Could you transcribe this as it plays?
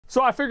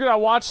So I figured I'd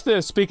watch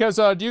this because,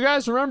 do you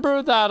guys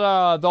remember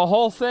that, the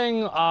whole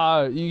thing,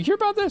 you hear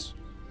about this?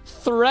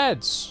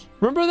 Threads.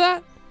 Remember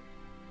that?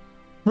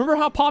 Remember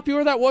how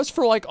popular that was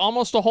for like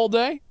almost a whole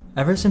day?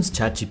 Ever since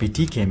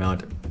ChatGPT came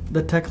out,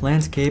 the tech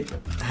landscape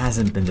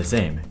hasn't been the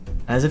same.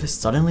 As if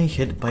suddenly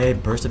hit by a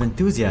burst of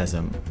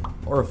enthusiasm,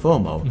 or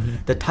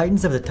FOMO, the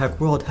titans of the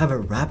tech world have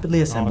rapidly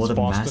assembled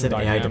massive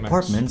AI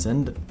departments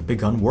and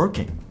begun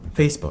working.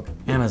 Facebook,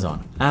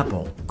 Amazon,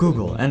 Apple,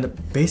 Google, and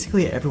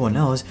basically everyone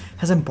else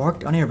has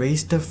embarked on a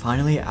race to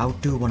finally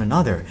outdo one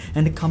another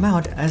and come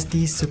out as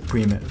the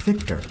supreme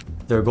victor.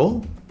 Their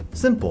goal?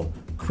 Simple.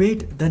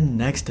 Create the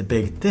next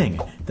big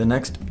thing, the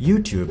next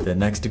YouTube, the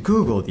next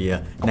Google,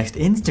 the next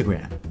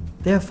Instagram.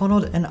 They have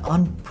funneled an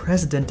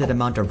unprecedented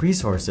amount of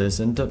resources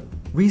into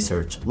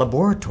research,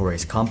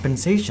 laboratories,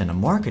 compensation,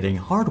 marketing,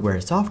 hardware,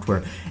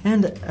 software,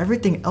 and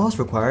everything else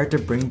required to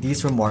bring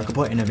these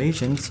remarkable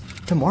innovations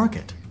to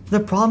market. The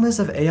promise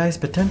of AI's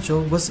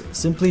potential was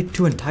simply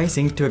too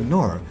enticing to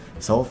ignore.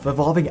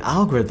 Self-evolving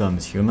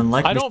algorithms,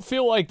 human-like... I don't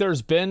feel like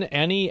there's been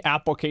any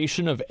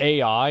application of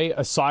AI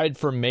aside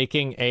from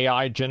making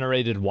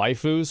AI-generated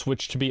waifus,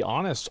 which, to be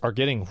honest, are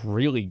getting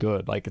really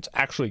good. Like, it's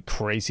actually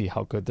crazy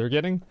how good they're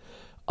getting.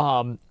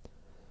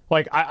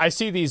 Like, I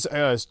see these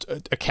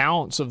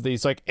accounts of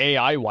these, like,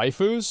 AI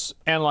waifus,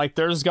 and, like,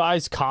 there's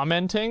guys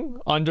commenting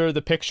under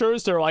the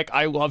pictures. They're like,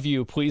 I love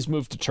you, please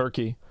move to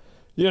Turkey.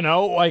 You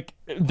know, like,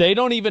 they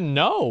don't even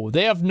know.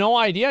 They have no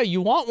idea you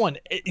want one.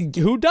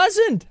 Who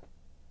doesn't?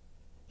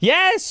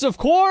 Yes, of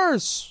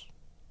course.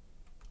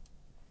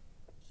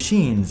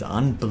 Machines,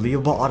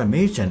 unbelievable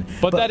automation.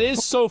 But that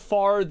is so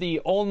far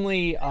the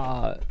only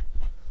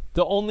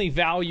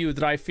value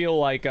that I feel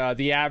like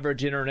the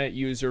average internet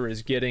user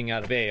is getting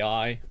out of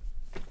AI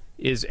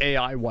is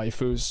AI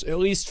waifus, at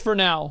least for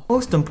now.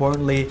 Most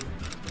importantly,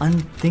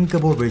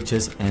 unthinkable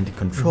riches and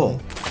control.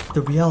 The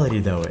reality,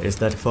 though, is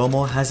that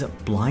FOMO has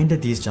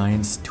blinded these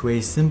giants to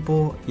a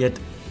simple yet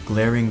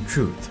glaring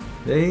truth.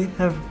 They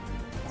have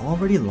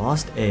already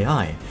lost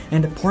AI,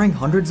 and pouring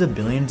hundreds of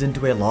billions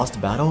into a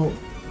lost battle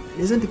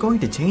isn't going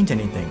to change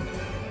anything.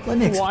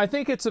 Well, I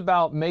think it's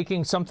about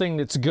making something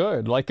that's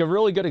good. Like, a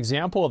really good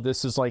example of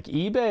this is, like,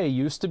 eBay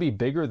used to be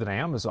bigger than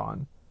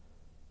Amazon.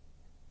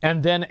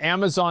 And then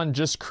Amazon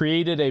just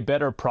created a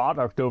better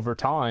product over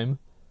time.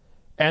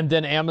 And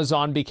then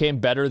Amazon became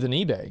better than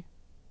eBay.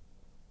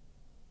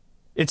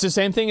 It's the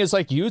same thing as,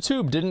 like,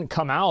 YouTube didn't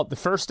come out. The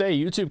first day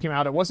YouTube came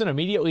out, it wasn't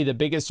immediately the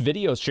biggest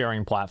video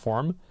sharing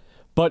platform.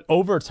 But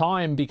over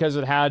time, because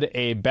it had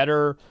a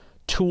better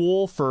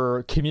tool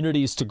for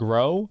communities to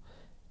grow,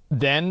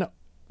 then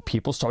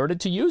people started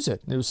to use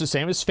it. It was the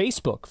same as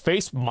Facebook.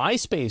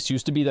 MySpace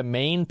used to be the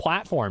main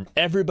platform.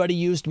 Everybody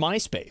used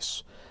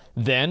MySpace.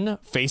 Then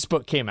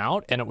Facebook came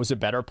out and it was a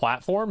better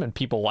platform and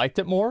people liked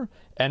it more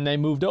and they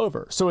moved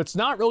over. So it's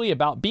not really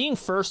about being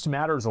first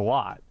matters a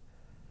lot,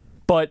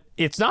 but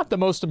it's not the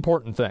most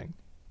important thing.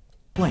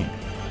 Blame.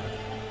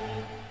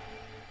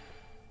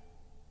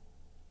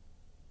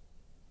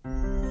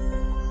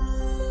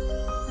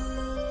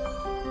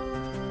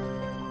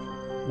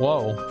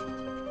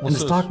 Whoa. In the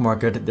stock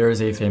market, there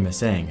is a famous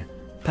saying,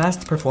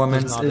 past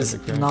performance is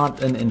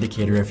not an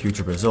indicator of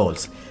future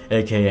results,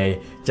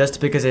 aka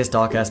just because a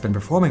stock has been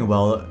performing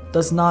well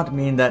does not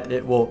mean that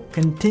it will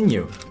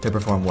continue to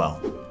perform well.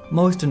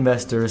 Most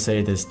investors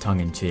say this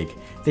tongue-in-cheek.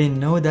 They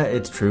know that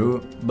it's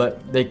true,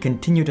 but they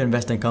continue to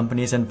invest in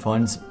companies and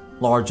funds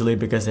largely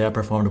because they have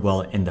performed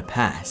well in the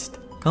past.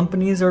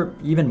 Companies are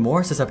even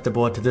more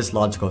susceptible to this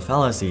logical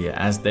fallacy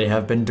as they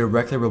have been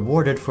directly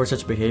rewarded for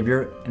such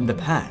behavior in the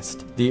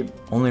past. The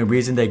only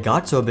reason they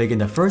got so big in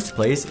the first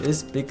place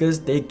is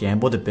because they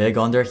gambled big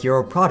on their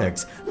hero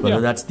products,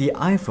 whether that's the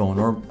iPhone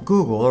or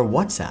Google or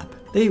WhatsApp.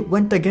 They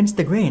went against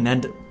the grain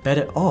and bet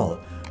it all.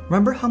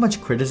 Remember how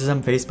much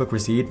criticism Facebook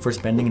received for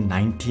spending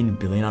 $19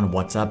 billion on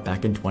WhatsApp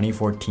back in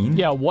 2014?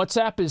 Yeah,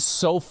 WhatsApp is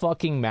so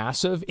fucking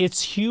massive.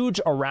 It's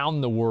huge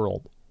around the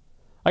world.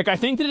 Like, I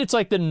think that it's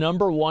like the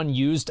 #1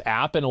 used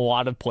app in a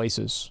lot of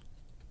places.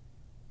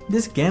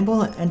 This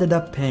gamble ended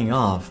up paying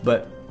off,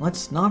 but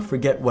let's not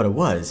forget what it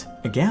was,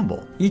 a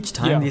gamble. Each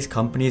time these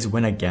companies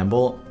win a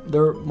gamble,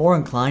 they're more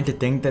inclined to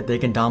think that they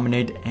can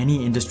dominate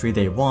any industry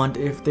they want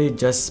if they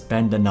just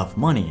spend enough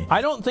money.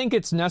 I don't think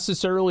it's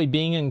necessarily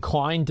being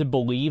inclined to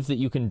believe that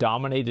you can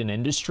dominate an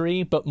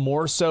industry, but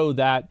more so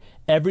that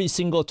every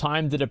single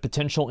time that a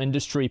potential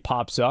industry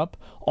pops up,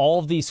 all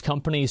of these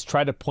companies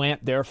try to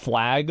plant their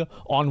flag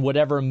on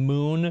whatever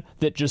moon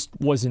that just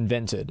was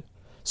invented.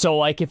 So,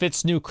 like, if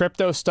it's new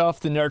crypto stuff,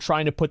 then they're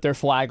trying to put their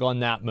flag on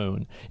that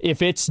moon.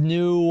 If it's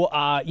new,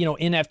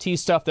 NFT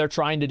stuff, they're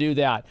trying to do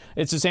that.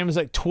 It's the same as,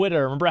 like,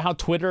 Twitter. Remember how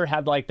Twitter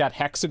had, like, that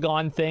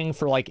hexagon thing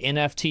for, like,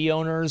 NFT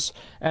owners?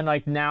 And,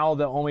 like, now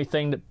the only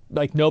thing that,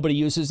 like, nobody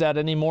uses that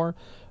anymore?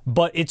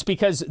 But it's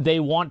because they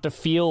want to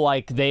feel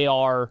like they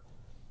are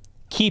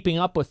keeping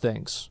up with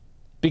things.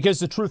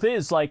 Because the truth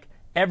is, like,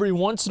 every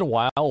once in a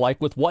while, like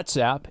with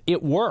WhatsApp,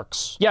 it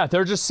works. Yeah,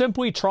 they're just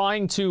simply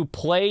trying to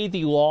play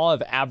the law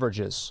of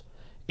averages.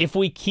 if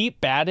we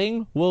keep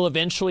batting, we'll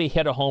eventually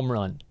hit a home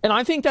run. And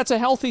I think that's a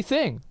healthy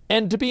thing.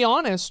 And to be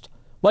honest,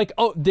 like,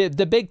 oh, the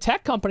big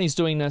tech companies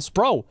doing this,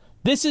 bro,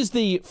 this is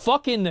the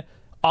fucking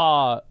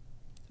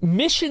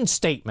mission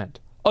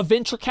statement of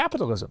venture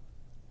capitalism.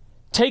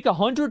 Take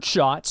 100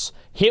 shots,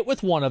 hit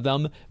with one of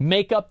them,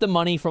 make up the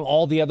money from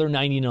all the other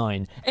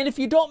 99. And if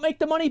you don't make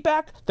the money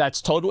back,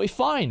 that's totally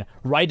fine.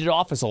 Write it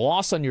off as a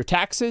loss on your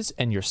taxes,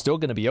 and you're still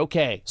going to be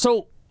okay.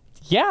 So,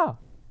 yeah,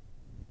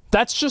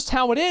 that's just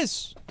how it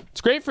is. It's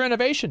great for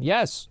innovation,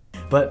 yes.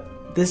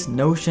 But this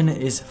notion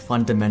is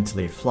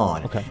fundamentally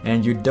flawed,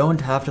 and you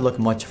don't have to look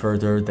much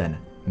further than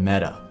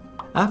Meta.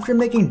 After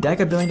making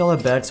deca-billion-dollar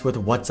bets with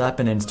WhatsApp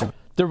and Instagram,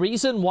 the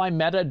reason why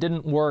Meta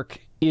didn't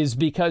work is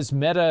because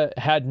Meta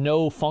had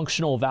no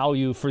functional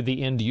value for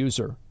the end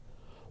user.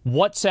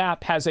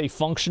 WhatsApp has a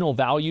functional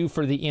value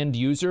for the end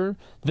user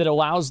that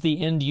allows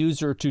the end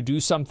user to do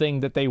something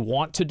that they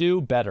want to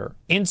do better.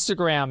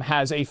 Instagram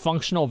has a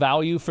functional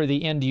value for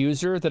the end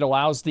user that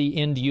allows the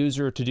end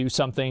user to do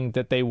something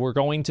that they were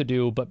going to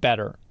do but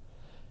better.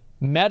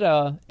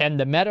 Meta and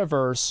the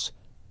metaverse,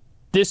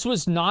 this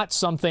was not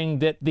something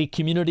that the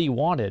community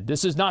wanted.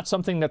 This is not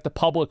something that the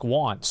public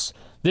wants.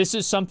 This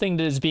is something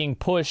that is being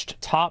pushed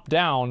top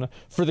down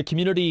for the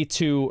community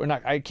to, or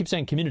not, I keep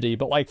saying community,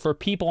 but like for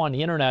people on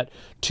the internet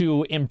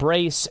to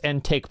embrace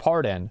and take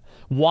part in.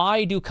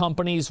 Why do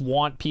companies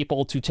want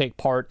people to take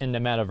part in the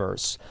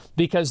metaverse?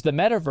 Because the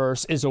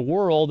metaverse is a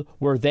world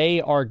where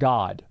they are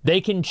God.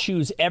 They can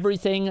choose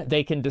everything.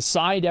 They can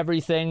decide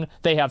everything.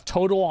 They have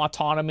total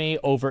autonomy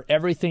over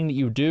everything that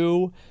you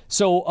do.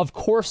 So of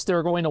course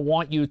they're going to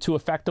want you to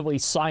effectively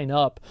sign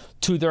up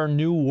to their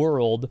new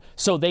world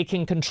so they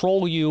can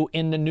control you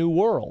in the new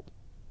world.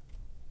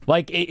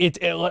 Like it's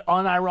an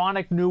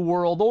ironic new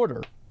world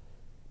order.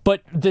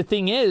 But the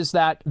thing is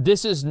that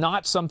this is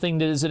not something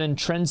that is an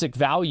intrinsic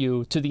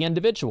value to the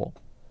individual.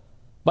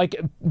 Like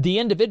the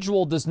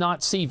individual does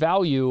not see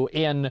value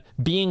in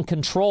being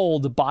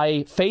controlled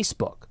by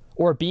Facebook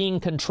or being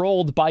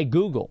controlled by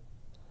Google.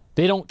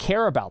 They don't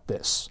care about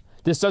this.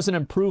 This doesn't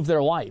improve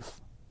their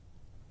life.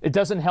 It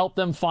doesn't help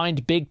them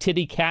find big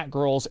titty cat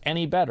girls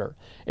any better.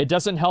 It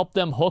doesn't help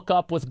them hook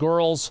up with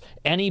girls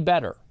any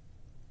better.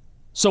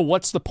 So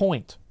what's the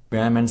point?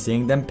 And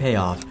seeing them pay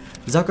off,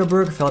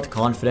 Zuckerberg felt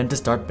confident to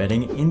start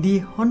betting in the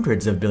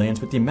hundreds of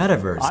billions with the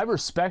metaverse. I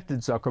respected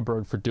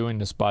Zuckerberg for doing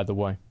this, by the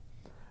way.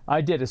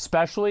 I did,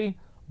 especially,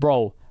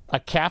 bro, a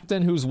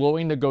captain who's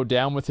willing to go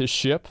down with his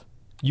ship,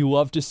 you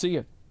love to see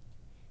it.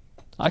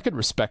 I could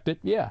respect it,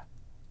 yeah.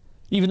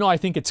 Even though I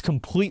think it's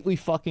completely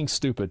fucking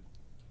stupid.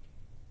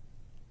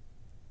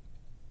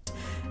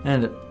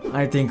 And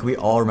I think we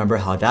all remember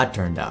how that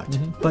turned out.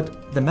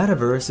 But the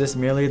metaverse is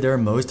merely their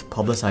most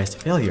publicized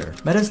failure.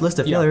 Meta's list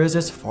of failures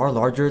is far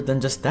larger than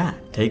just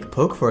that. Take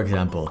Poke, for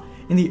example.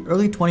 In the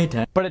early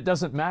 2010s... But it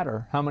doesn't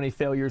matter how many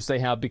failures they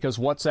have because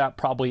WhatsApp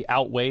probably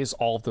outweighs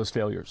all of those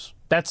failures.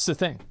 That's the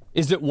thing,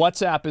 is that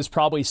WhatsApp is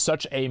probably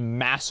such a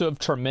massive,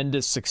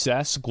 tremendous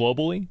success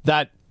globally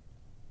that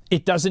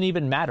it doesn't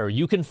even matter.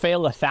 You can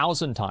fail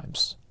 1,000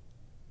 times.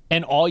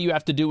 And all you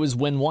have to do is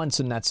win once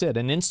and that's it.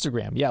 And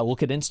Instagram, yeah,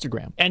 look at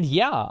Instagram. And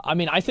yeah, I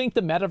mean, I think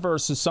the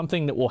metaverse is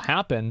something that will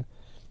happen,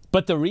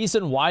 but the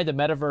reason why the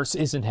metaverse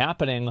isn't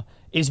happening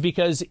is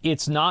because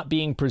it's not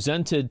being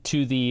presented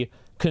to the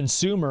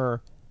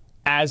consumer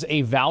as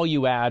a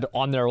value add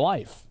on their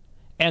life.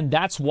 And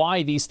that's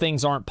why these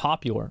things aren't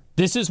popular.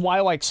 This is why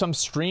like some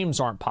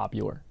streams aren't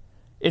popular.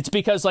 It's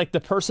because like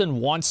the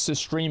person wants to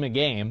stream a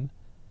game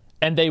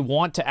and they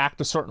want to act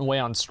a certain way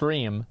on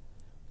stream,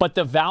 but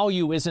the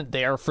value isn't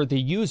there for the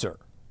user.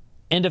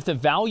 And if the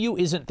value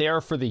isn't there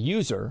for the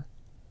user,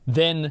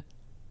 then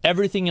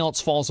everything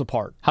else falls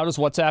apart. How does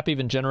WhatsApp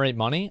even generate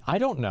money? I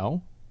don't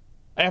know.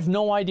 I have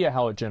no idea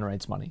how it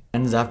generates money.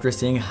 And after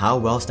seeing how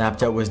well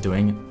Snapchat was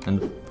doing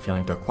and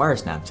failing to acquire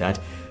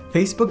Snapchat,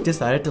 Facebook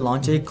decided to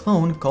launch a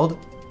clone called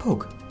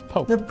Poke.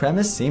 The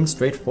premise seemed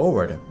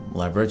straightforward.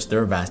 Leverage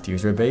their vast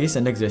user base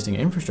and existing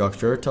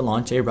infrastructure to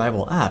launch a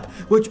rival app,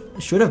 which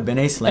should have been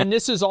a slam. And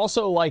this is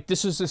also like,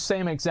 this is the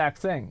same exact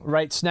thing,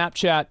 right?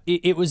 Snapchat,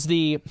 it was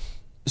the,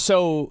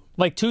 so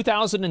like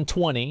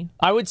 2020,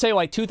 I would say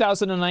like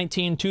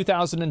 2019,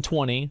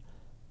 2020,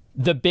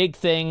 the big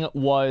thing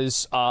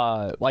was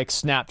like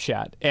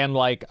Snapchat and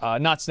like,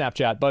 not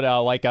Snapchat, but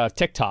like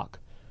TikTok.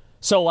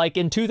 So like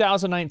in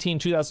 2019,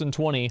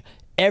 2020,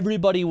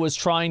 everybody was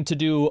trying to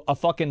do a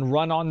fucking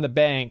run on the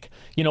bank,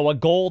 you know, a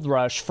gold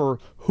rush for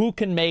who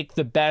can make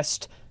the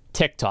best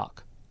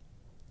TikTok.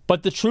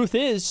 But the truth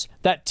is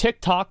that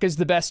TikTok is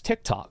the best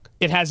TikTok.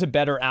 It has a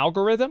better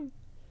algorithm,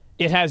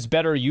 it has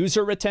better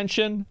user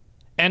retention,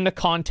 and the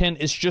content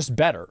is just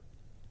better.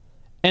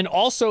 And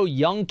also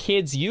young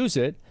kids use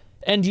it.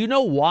 And you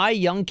know why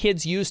young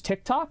kids use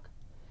TikTok?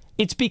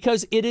 It's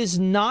because it is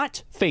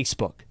not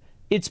Facebook.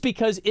 It's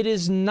because it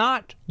is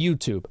not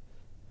YouTube.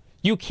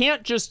 You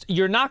can't just,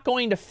 you're not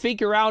going to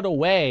figure out a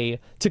way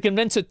to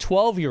convince a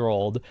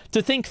 12-year-old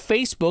to think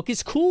Facebook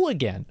is cool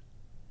again.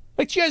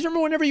 Like, do you guys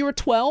remember whenever you were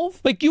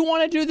 12? Like, you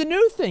want to do the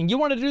new thing. You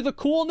want to do the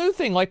cool new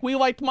thing. Like, we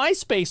liked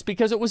MySpace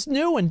because it was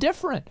new and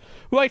different.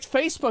 We liked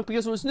Facebook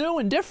because it was new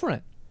and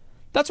different.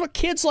 That's what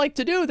kids like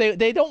to do.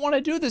 They don't want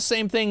to do the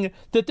same thing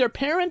that their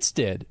parents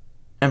did.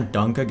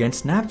 Dunk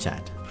against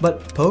Snapchat.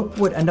 But Poke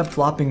would end up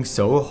flopping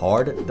so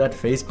hard that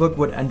Facebook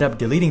would end up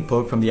deleting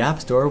Poke from the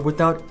App Store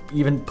without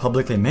even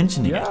publicly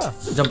mentioning it.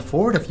 Jump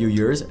forward a few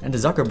years and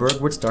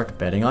Zuckerberg would start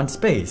betting on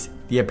space,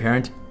 the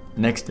apparent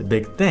next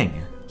big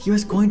thing. He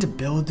was going to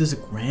build this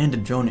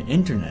grand drone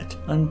internet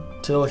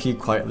until he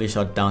quietly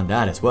shut down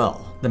that as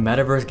well. The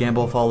metaverse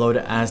gamble followed,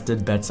 as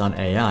did bets on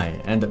AI,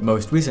 and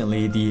most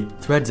recently the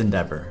Threads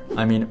endeavor.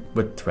 I mean,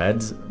 with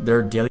Threads,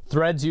 their daily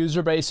Threads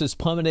user base has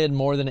plummeted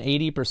more than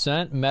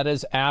 80%.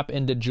 Meta's app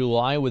ended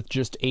July with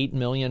just 8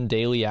 million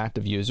daily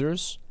active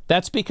users.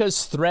 That's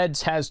because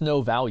Threads has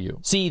no value.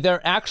 See,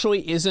 there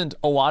actually isn't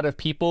a lot of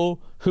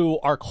people who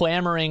are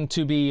clamoring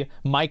to be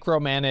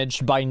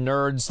micromanaged by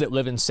nerds that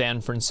live in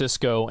San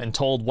Francisco and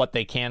told what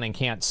they can and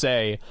can't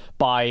say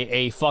by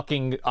a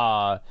fucking,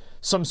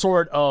 some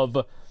sort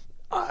of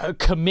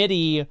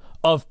committee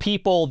of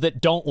people that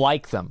don't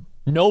like them.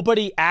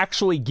 Nobody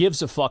actually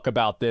gives a fuck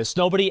about this.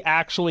 Nobody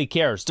actually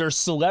cares. There's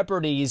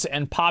celebrities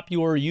and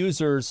popular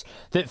users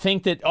that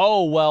think that,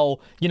 oh,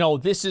 well, you know,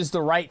 this is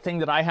the right thing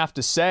that I have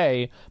to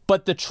say.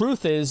 But the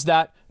truth is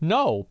that,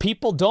 no,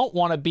 people don't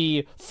want to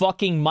be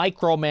fucking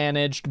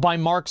micromanaged by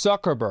Mark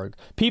Zuckerberg.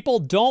 People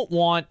don't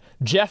want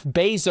Jeff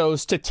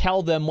Bezos to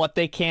tell them what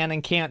they can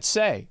and can't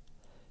say.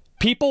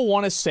 People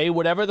want to say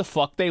whatever the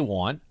fuck they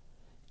want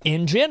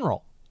in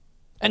general.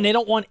 And they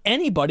don't want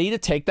anybody to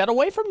take that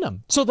away from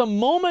them. So the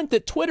moment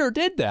that Twitter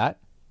did that,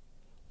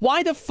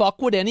 why the fuck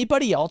would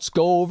anybody else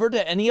go over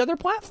to any other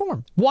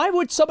platform? Why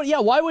would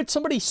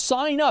somebody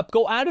sign up,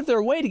 go out of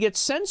their way to get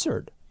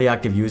censored?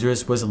 active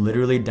users was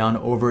literally down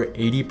over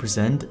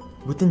 80%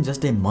 within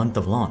just a month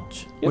of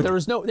launch. Yeah, there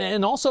was no,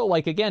 and also,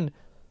 like, again,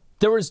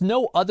 there was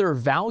no other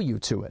value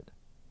to it.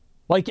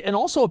 Like, and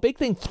also a big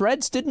thing,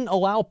 Threads didn't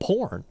allow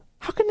porn.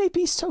 How can they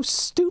be so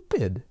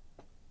stupid?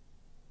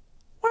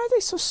 Why are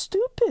they so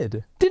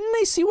stupid? Didn't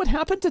they see what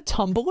happened to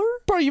Tumblr?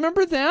 Bro, you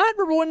remember that?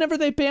 Remember whenever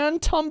they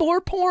banned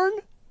Tumblr porn?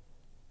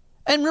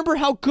 And remember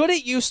how good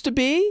it used to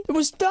be? It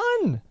was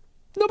done.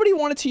 Nobody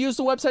wanted to use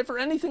the website for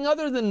anything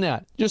other than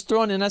that. Just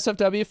throw an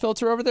NSFW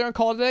filter over there and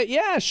call it a day?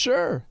 Yeah,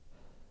 sure.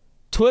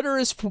 Twitter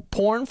is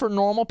porn for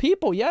normal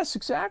people. Yes,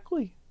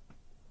 exactly.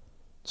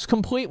 It's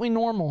completely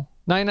normal.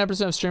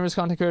 99% of streamers,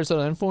 content creators,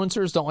 and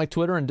influencers don't like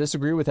Twitter and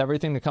disagree with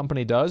everything the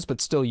company does,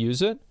 but still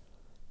use it.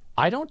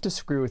 I don't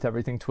disagree with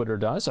everything Twitter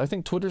does. I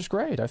think Twitter's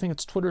great. I think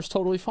Twitter's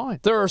totally fine.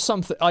 There are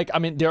some,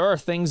 there are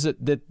things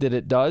that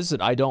it does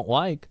that I don't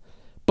like.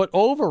 But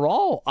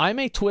overall, I'm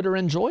a Twitter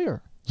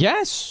enjoyer.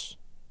 Yes,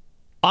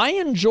 I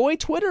enjoy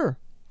Twitter.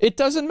 It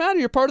doesn't matter.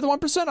 You're part of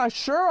the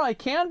 1%. I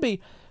can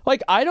be.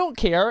 Like, I don't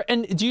care.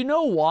 And do you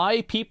know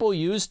why people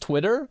use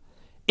Twitter?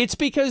 It's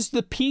because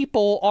the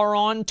people are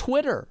on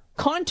Twitter.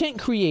 Content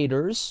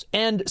creators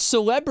and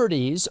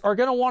celebrities are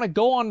going to want to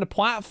go on the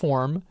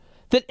platform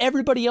that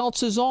everybody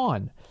else is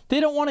on.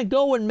 They don't want to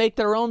go and make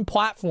their own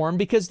platform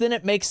because then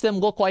it makes them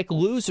look like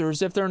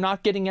losers if they're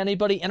not getting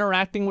anybody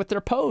interacting with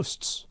their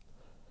posts.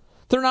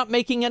 They're not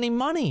making any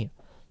money.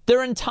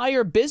 Their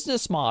entire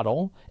business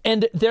model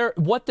and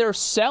what they're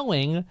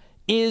selling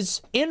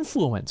is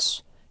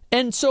influence.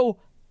 And so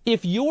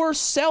if you're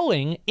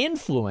selling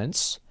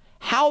influence,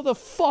 how the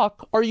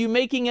fuck are you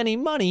making any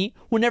money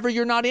whenever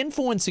you're not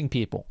influencing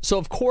people? So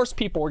of course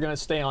people are going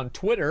to stay on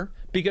Twitter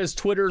because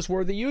Twitter's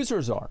where the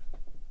users are.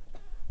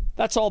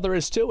 That's all there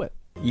is to it.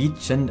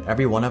 Each and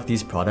every one of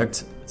these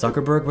products,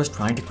 Zuckerberg was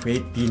trying to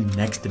create the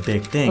next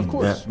big thing,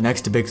 the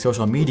next big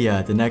social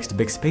media, the next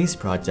big space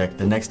project,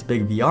 the next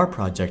big VR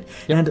project,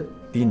 and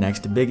the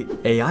next big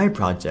AI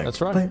project.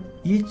 That's right. But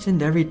each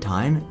and every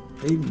time,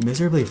 they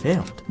miserably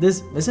failed.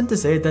 This isn't to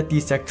say that the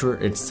sector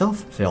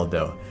itself failed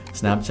though.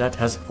 Snapchat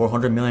has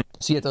 400 million.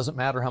 See, it doesn't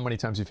matter how many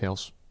times he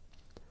fails.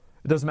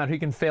 It doesn't matter. He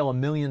can fail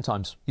 1,000,000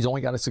 times. He's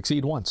only got to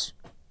succeed once.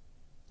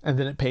 And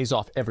then it pays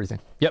off everything.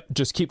 Yep,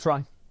 just keep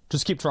trying.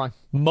 Just keep trying.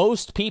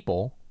 Most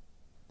people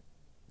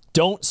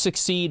don't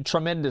succeed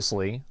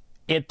tremendously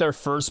at their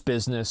first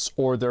business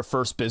or their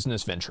first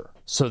business venture.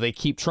 So they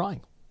keep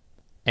trying.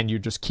 And you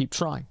just keep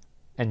trying.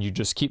 And you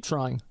just keep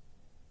trying.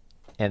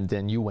 And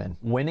then you win.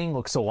 Winning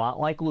looks a lot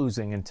like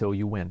losing until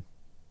you win.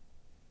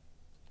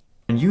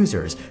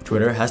 Users.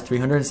 Twitter has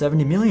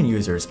 370 million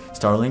users.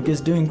 Starlink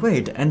is doing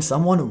great, and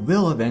someone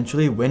will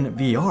eventually win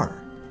VR.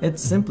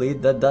 It's simply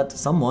that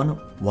someone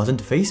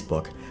wasn't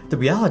Facebook. The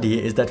reality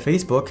is that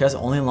Facebook has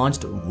only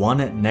launched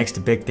one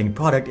next big thing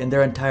product in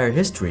their entire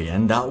history,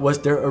 and that was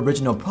their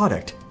original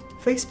product,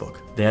 Facebook.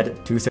 They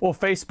had two. Well,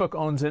 Facebook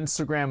owns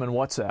Instagram and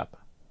WhatsApp.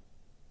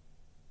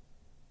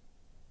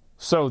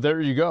 So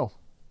there you go.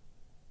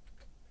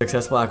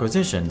 Successful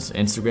acquisitions,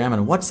 Instagram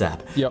and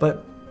WhatsApp. Yep.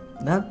 But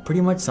that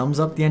pretty much sums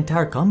up the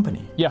entire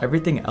company. Yeah.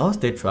 Everything else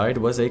they tried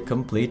was a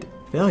complete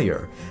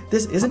failure.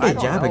 This isn't a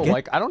jab against.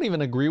 Like, I don't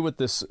even agree with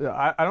this.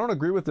 I don't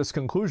agree with this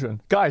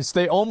conclusion. Guys,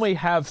 they only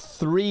have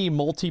 3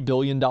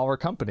 multi-billion-dollar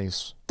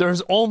companies.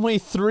 There's only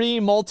 3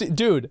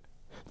 dude,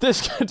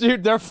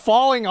 they're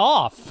falling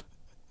off.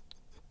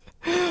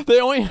 They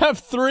only have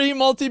 3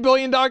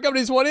 multi-billion-dollar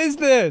companies. What is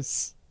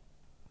this?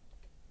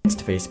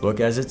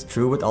 Facebook, as it's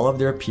true with all of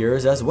their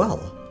peers as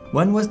well.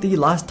 When was the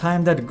last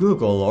time that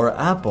Google or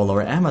Apple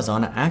or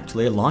Amazon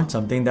actually launched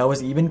something that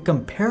was even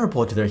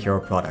comparable to their hero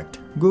product?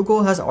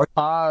 Google has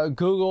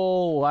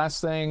Google,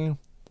 last thing.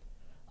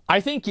 I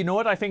think, you know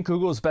what I think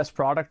Google's best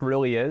product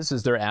really is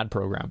their ad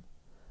program.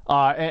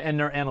 And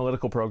their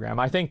analytical program.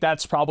 I think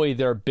that's probably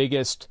their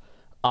biggest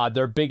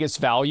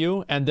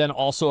value. And then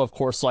also, of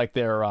course, like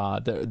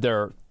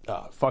their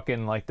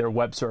fucking like their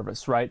web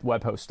service, right?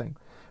 Web hosting.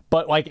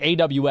 But like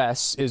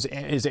AWS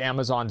is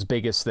Amazon's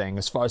biggest thing.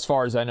 As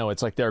far as I know,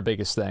 it's like their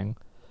biggest thing.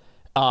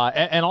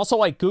 And also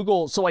like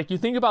Google. So like you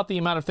think about the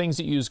amount of things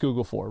that you use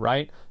Google for,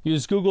 right? You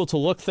use Google to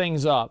look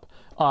things up.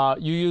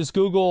 You use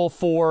Google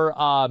for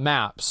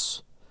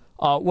Maps.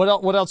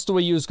 What else do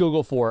we use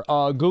Google for?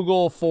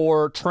 Google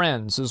for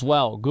trends as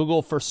well.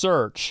 Google for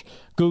search.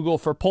 Google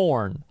for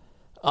porn.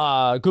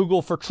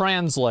 Google for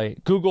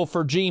translate. Google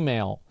for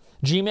Gmail.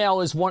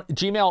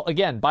 Gmail,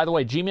 again, by the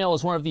way, Gmail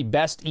is one of the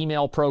best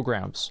email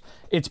programs.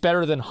 It's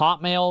better than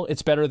Hotmail.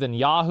 It's better than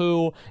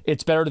Yahoo.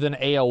 It's better than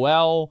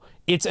AOL.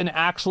 It's an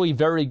actually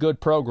very good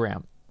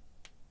program.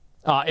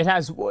 It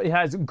has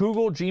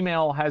Google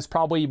Gmail has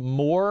probably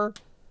more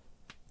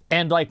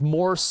and like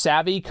more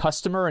savvy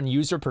customer and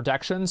user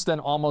protections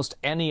than almost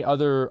any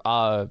other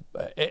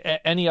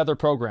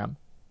program.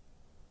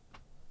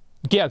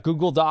 Yeah,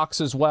 Google Docs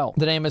as well.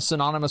 The name is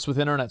synonymous with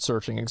internet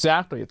searching.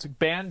 Exactly. It's a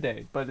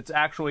Band-Aid, but it's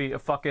actually a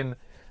fucking,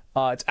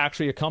 it's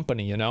actually a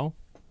company, you know?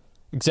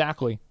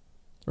 Exactly.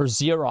 Or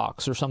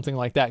Xerox or something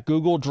like that.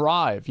 Google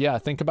Drive. Yeah,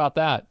 think about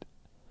that.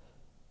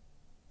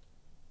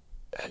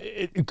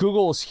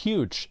 Google is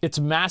huge. It's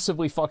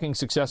massively fucking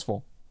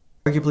successful.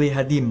 Arguably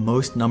had the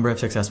most number of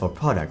successful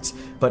products,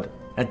 but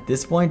at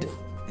this point,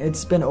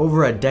 it's been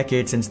over a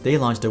decade since they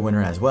launched a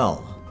winner as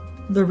well.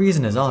 The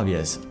reason is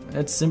obvious.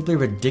 It's simply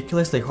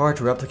ridiculously hard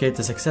to replicate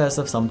the success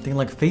of something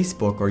like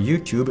Facebook or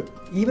YouTube,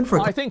 even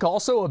for... I think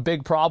also a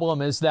big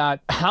problem is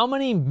that how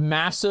many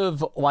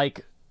massive,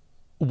 like,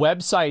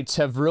 websites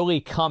have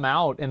really come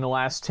out in the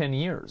last 10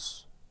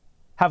 years?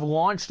 Have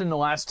launched in the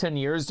last 10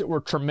 years that were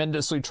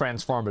tremendously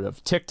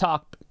transformative.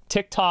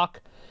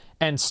 TikTok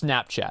and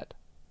Snapchat.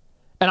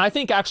 And I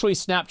think actually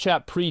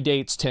Snapchat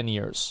predates 10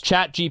 years.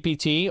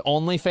 ChatGPT,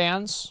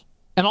 OnlyFans...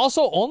 And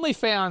also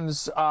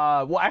OnlyFans,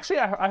 well, actually,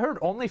 I heard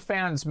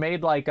OnlyFans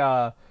made like,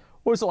 what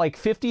was it, like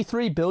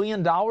 $53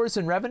 billion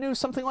in revenue?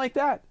 Something like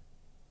that.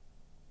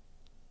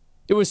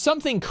 It was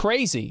something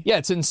crazy. Yeah,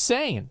 it's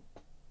insane.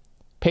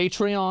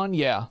 Patreon,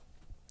 yeah.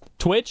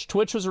 Twitch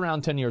was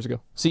around 10 years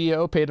ago.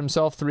 CEO paid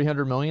himself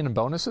 $300 million in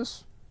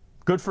bonuses.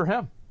 Good for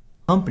him.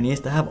 Companies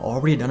that have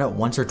already done it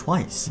once or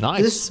twice.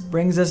 Nice. This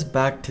brings us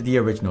back to the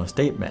original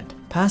statement.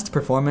 Past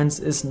performance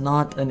is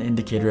not an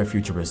indicator of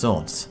future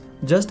results.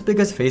 Just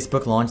because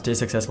Facebook launched a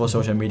successful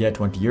social media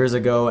 20 years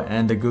ago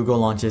and Google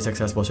launched a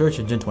successful search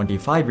engine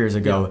 25 years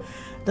ago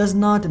does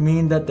not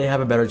mean that they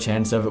have a better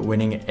chance of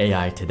winning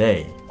AI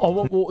today.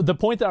 Oh, well, the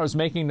point that I was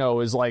making though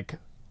is like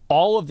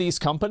all of these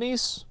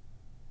companies,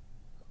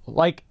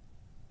 like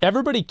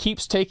everybody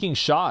keeps taking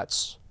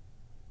shots,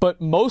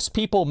 but most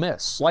people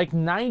miss. Like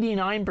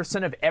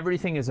 99% of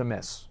everything is a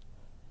miss.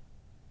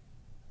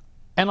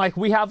 And like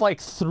we have like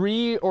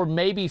 3 or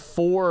maybe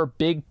 4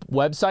 big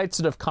websites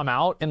that have come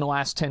out in the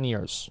last 10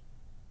 years.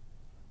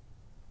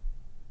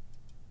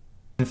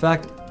 In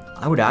fact,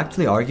 I would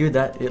actually argue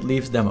that it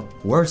leaves them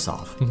worse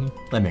off.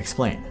 Let me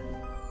explain.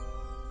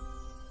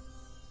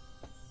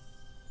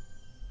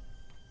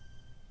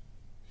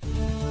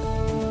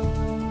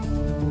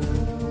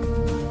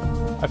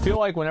 I feel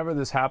like whenever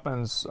this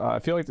happens, I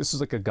feel like this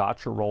is like a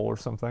gotcha roll or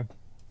something.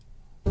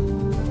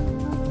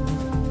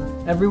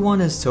 Everyone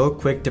is so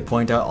quick to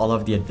point out all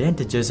of the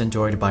advantages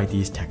enjoyed by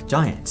these tech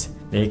giants.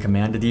 They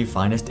command the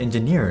finest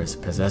engineers,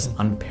 possess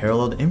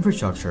unparalleled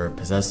infrastructure,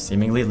 possess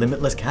seemingly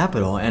limitless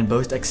capital, and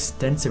boast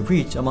extensive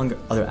reach among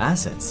other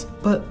assets.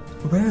 But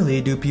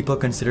rarely do people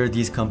consider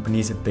these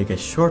companies'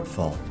 biggest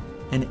shortfall,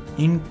 an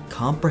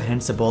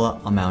incomprehensible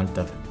amount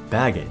of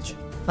baggage.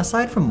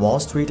 Aside from Wall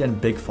Street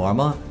and Big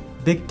Pharma,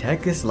 Big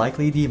Tech is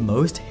likely the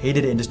most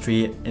hated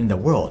industry in the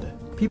world.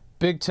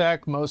 Big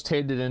Tech, most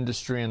hated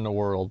industry in the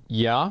world.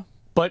 Yeah.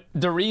 But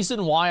the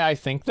reason why I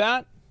think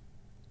that,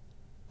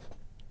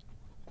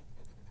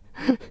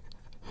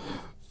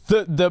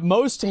 the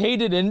most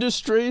hated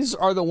industries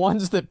are the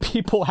ones that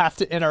people have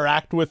to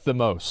interact with the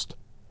most.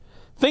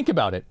 Think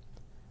about it.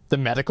 The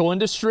medical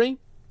industry,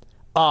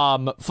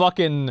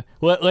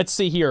 let's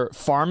see here,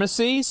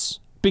 pharmacies,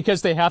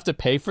 because they have to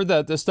pay for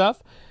the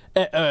stuff.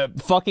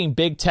 Fucking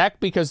Big Tech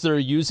because they're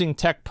using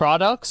tech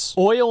products.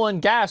 Oil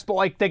and gas, but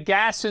like the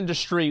gas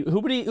industry,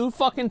 who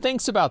fucking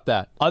thinks about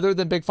that other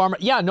than Big Pharma?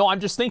 Yeah, no,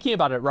 I'm just thinking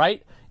about it,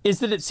 right? is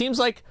that it seems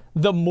like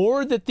the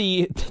more that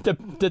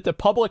the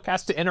public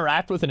has to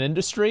interact with an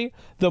industry,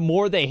 the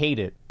more they hate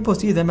it. People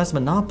see them as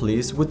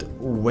monopolies with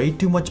way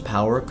too much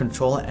power,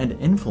 control, and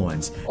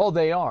influence. Oh,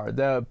 they are.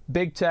 The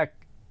big tech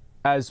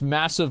has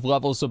massive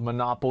levels of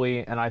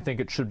monopoly, and I think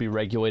it should be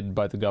regulated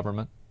by the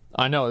government.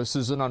 I know this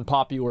is an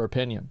unpopular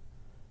opinion,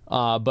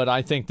 but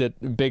I think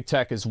that big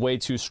tech is way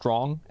too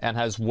strong and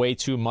has way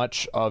too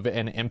much of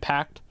an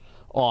impact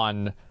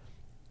on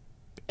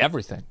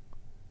everything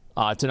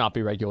to not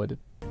be regulated.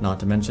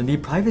 Not to mention the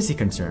privacy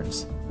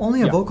concerns.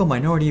 Only a vocal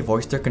minority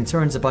voice their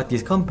concerns about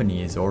these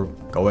companies or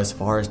go as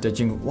far as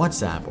ditching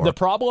WhatsApp. Or the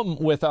problem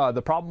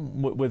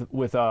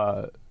with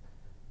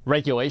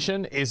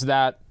regulation is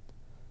that,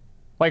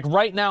 like,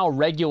 right now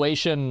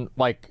regulation,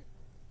 like,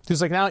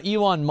 because like now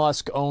Elon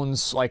Musk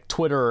owns like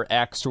Twitter or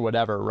X or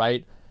whatever,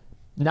 right?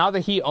 Now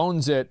that he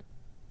owns it,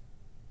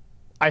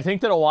 I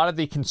think that a lot of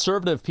the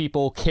conservative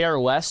people care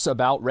less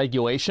about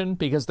regulation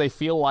because they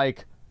feel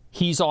like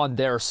he's on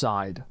their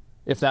side,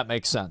 if that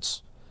makes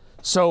sense.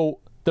 So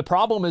the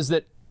problem is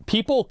that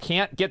people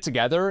can't get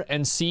together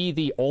and see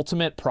the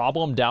ultimate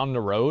problem down the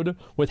road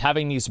with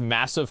having these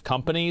massive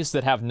companies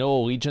that have no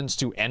allegiance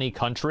to any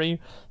country,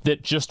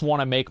 that just want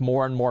to make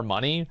more and more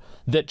money,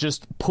 that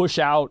just push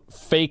out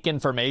fake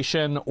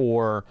information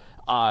or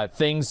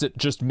things that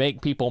just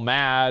make people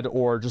mad,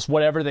 or just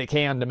whatever they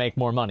can to make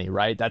more money,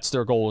 right? That's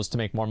their goal, is to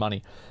make more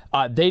money.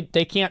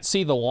 They can't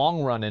see the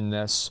long run in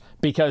this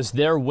because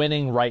they're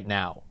winning right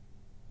now.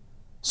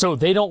 So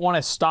they don't want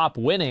to stop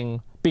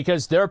winning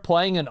because they're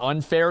playing an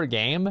unfair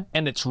game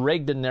and it's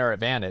rigged in their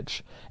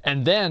advantage.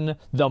 And then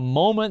the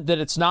moment that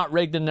it's not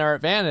rigged in their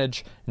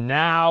advantage,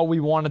 now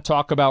we want to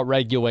talk about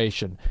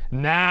regulation.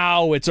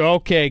 Now it's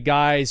okay,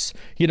 guys.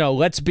 You know,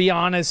 let's be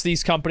honest,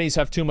 these companies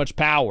have too much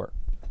power.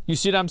 You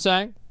see what I'm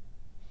saying?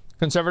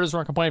 Conservatives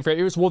weren't complaining for 8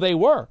 years. Well, they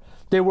were.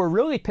 They were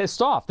really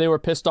pissed off. They were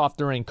pissed off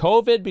during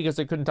COVID because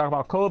they couldn't talk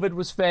about COVID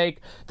was fake.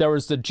 There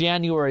was the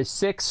January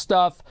 6th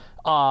stuff.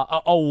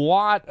 A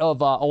lot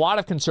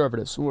of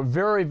conservatives who were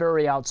very,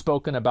 very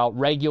outspoken about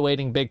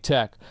regulating big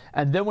tech.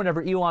 And then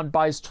whenever Elon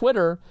buys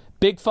Twitter,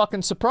 big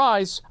fucking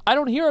surprise, I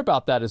don't hear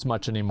about that as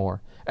much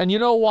anymore. And you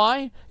know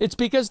why? It's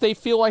because they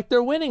feel like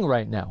they're winning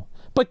right now.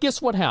 But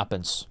guess what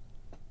happens?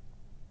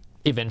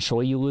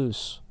 Eventually you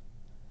lose.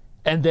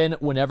 And then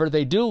whenever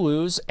they do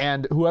lose,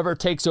 and whoever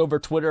takes over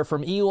Twitter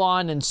from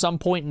Elon in some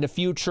point in the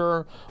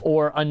future,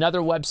 or another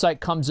website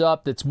comes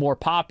up that's more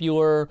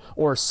popular,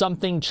 or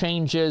something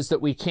changes that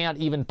we can't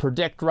even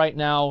predict right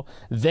now,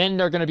 then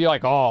they're going to be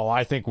like, oh,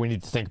 I think we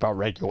need to think about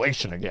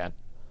regulation again.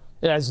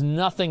 It has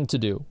nothing to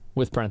do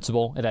with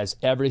principle. It has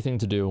everything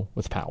to do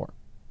with power.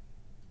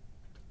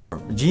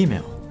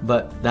 Gmail.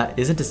 But that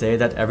isn't to say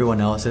that everyone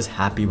else is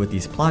happy with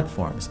these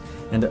platforms,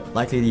 and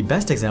likely the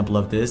best example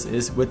of this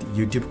is with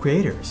YouTube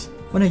creators.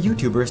 When a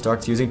YouTuber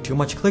starts using too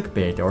much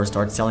clickbait or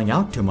starts selling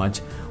out too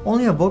much,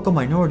 only a vocal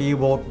minority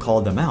will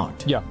call them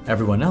out. Yeah.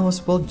 Everyone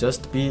else will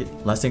just be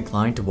less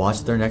inclined to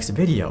watch their next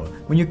video.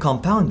 When you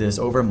compound this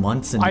over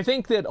months and... I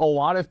think that a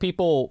lot of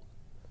people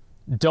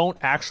don't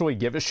actually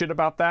give a shit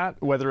about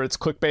that, whether it's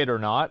clickbait or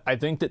not. I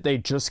think that they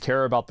just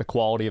care about the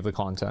quality of the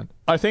content.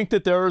 I think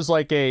that there's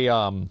like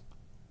a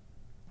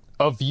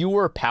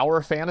viewer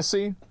power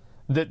fantasy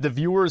that the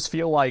viewers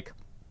feel like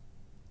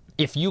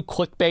if you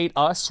clickbait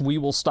us, we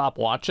will stop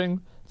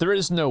watching. There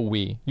is no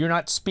we. You're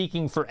not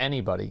speaking for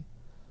anybody.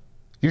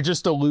 You're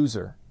just a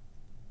loser.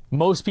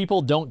 Most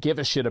people don't give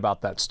a shit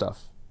about that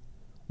stuff.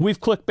 We've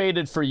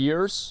clickbaited for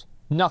years.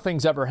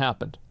 Nothing's ever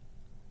happened.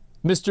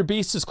 Mr.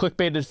 Beast has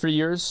clickbaited for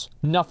years.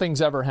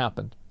 Nothing's ever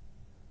happened.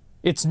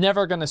 It's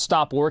never going to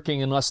stop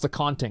working unless the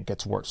content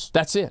gets worse.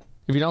 That's it.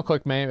 If you don't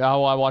clickbait,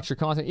 oh, I watch your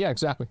content. Yeah,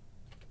 exactly.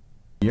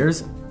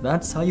 Years,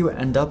 that's how you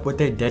end up with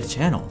a dead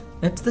channel.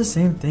 It's the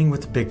same thing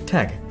with big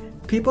tech.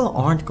 People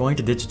aren't going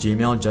to ditch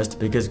Gmail just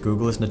because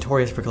Google is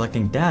notorious for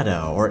collecting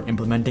data or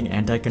implementing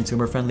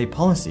anti-consumer friendly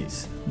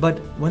policies. But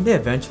when they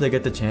eventually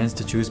get the chance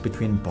to choose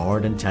between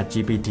Bard and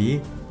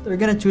ChatGPT, they're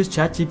gonna choose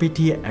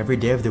ChatGPT every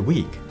day of the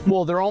week.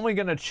 Well, they're only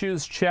gonna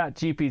choose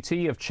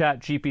ChatGPT if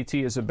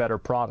ChatGPT is a better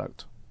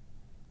product.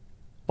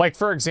 Like,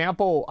 for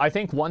example, I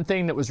think one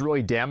thing that was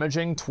really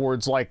damaging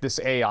towards like this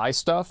AI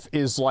stuff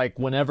is like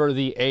whenever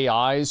the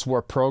AIs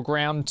were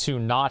programmed to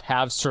not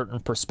have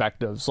certain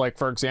perspectives. Like,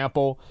 for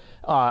example,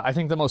 I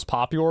think the most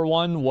popular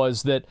one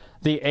was that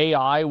the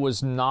AI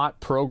was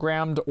not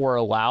programmed or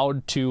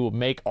allowed to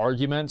make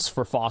arguments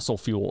for fossil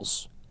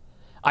fuels.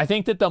 I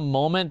think that the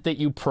moment that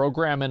you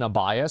program in a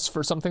bias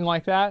for something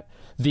like that,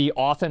 the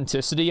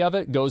authenticity of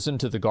it goes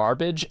into the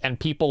garbage, and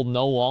people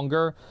no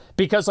longer,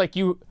 because like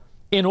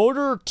in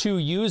order to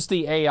use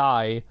the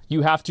AI,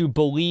 you have to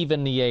believe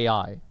in the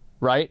AI,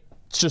 right?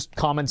 It's just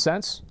common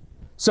sense.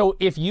 So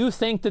if you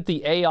think that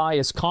the AI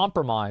is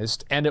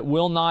compromised and it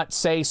will not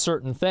say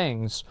certain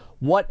things,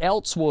 what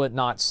else will it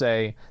not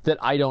say that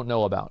I don't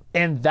know about?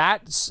 And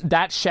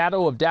that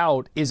shadow of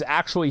doubt is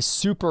actually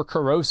super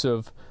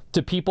corrosive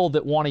to people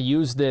that want to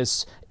use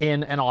this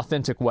in an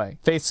authentic way.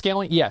 Faith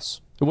scaling?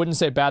 Yes. It wouldn't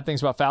say bad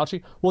things about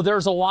Fauci. Well,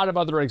 there's a lot of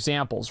other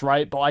examples,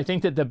 right? But I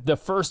think that the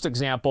first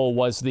example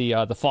was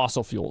the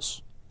fossil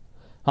fuels.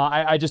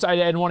 I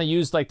didn't want to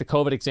use like the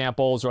COVID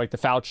examples or like the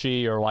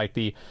Fauci or like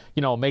the,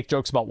 make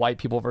jokes about white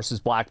people versus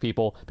black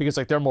people because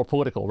like they're more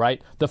political,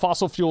 right? The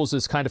fossil fuels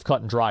is kind of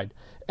cut and dried.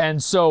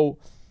 And so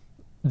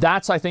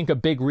that's, I think, a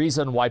big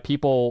reason why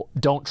people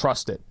don't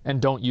trust it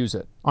and don't use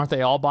it. Aren't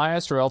they all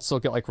biased or else they'll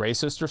get like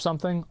racist or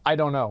something? I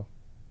don't know.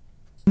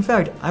 In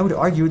fact, I would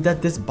argue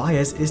that this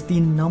bias is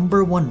the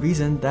 #1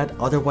 reason that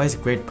otherwise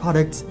great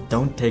products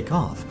don't take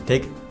off.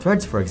 Take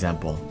Threads, for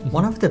example.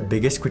 One of the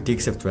biggest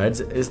critiques of Threads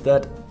is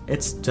that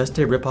it's just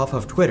a ripoff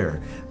of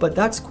Twitter, but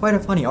that's quite a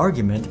funny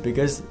argument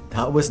because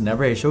that was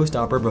never a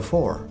showstopper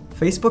before.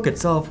 Facebook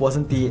itself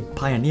wasn't the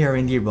pioneer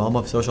in the realm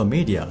of social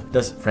media.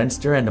 Does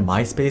Friendster and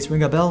MySpace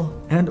ring a bell?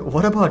 And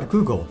what about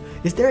Google?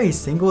 Is there a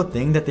single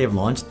thing that they've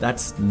launched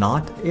that's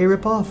not a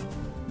ripoff?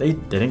 They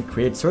didn't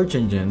create search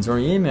engines or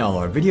email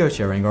or video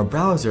sharing or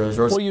browsers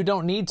or... Well, you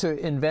don't need to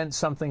invent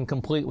something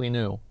completely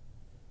new.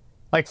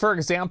 Like, for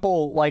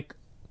example, like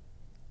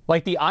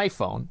the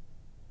iPhone.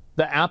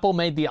 The Apple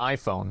made the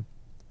iPhone.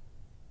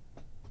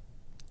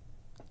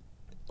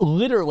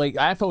 Literally,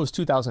 iPhone was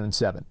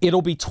 2007.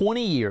 It'll be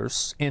 20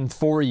 years in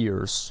 4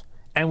 years,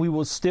 and we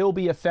will still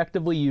be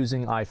effectively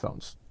using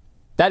iPhones.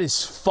 That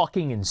is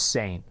fucking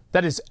insane.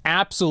 That is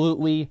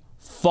absolutely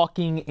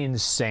fucking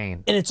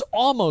insane. And it's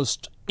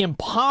almost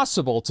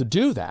impossible to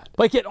do that.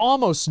 Like, it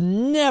almost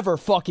never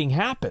fucking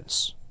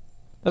happens.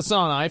 That's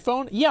not an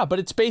iPhone? Yeah, but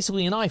it's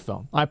basically an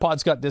iPhone.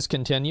 iPods got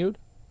discontinued.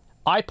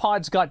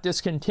 iPods got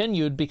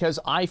discontinued because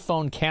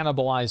iPhone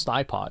cannibalized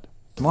iPod.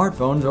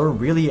 Smartphones or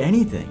really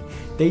anything.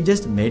 They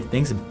just made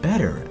things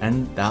better,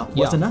 and that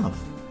was enough.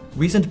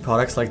 Recent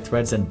products like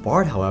Threads and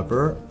Bard,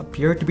 however,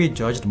 appear to be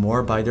judged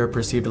more by their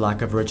perceived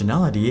lack of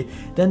originality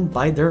than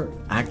by their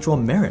actual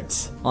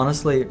merits.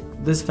 Honestly,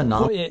 this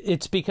phenomenon... Well,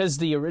 it's because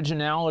the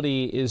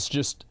originality is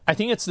just... I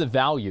think it's the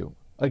value.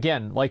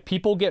 Again, like,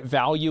 people get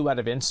value out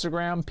of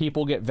Instagram,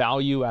 people get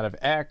value out of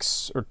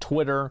X or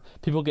Twitter,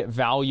 people get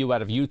value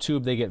out of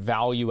YouTube, they get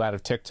value out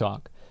of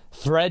TikTok.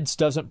 Threads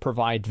doesn't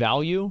provide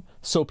value,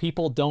 so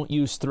people don't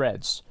use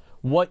Threads.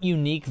 What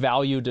unique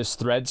value does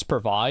Threads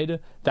provide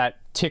that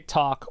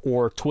TikTok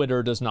or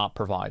Twitter does not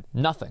provide?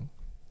 Nothing.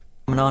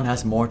 The phenomenon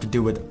has more to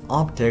do with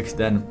optics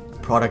than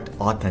product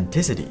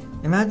authenticity.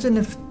 Imagine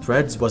if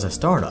Threads was a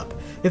startup.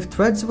 If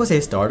Threads was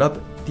a startup,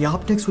 the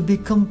optics would be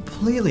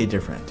completely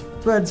different.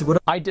 Threads would...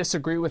 I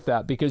disagree with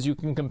that because you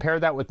can compare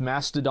that with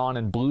Mastodon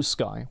and Blue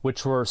Sky,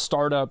 which were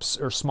startups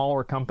or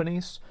smaller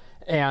companies,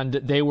 and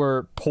they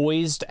were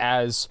poised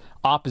as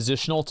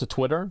oppositional to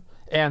Twitter,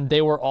 and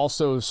they were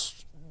also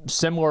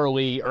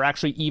similarly or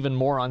actually even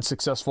more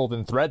unsuccessful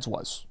than Threads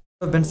was.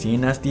 Have been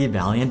seen as the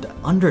valiant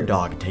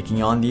underdog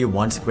taking on the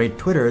once great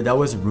Twitter that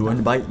was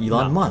ruined by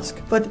Elon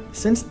Musk. But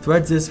since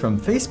Threads is from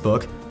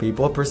Facebook,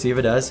 people perceive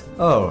it as,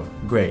 oh,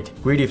 great,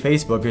 greedy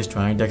Facebook is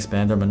trying to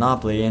expand their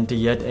monopoly into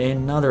yet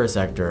another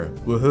sector.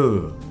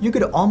 Woohoo. You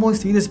could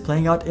almost see this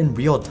playing out in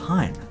real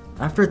time.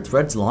 After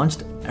Threads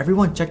launched,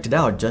 everyone checked it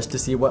out just to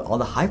see what all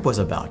the hype was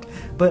about,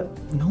 but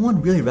no one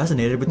really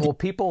resonated with... Well,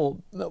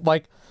 people,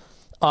 like,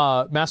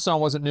 Mastodon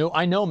wasn't new.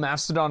 I know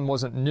Mastodon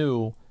wasn't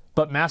new,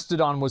 but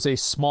Mastodon was a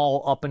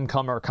small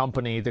up-and-comer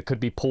company that could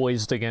be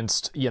poised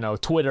against,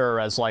 Twitter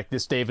as like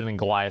this David and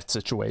Goliath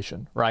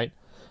situation, right?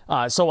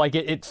 So like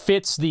it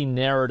fits the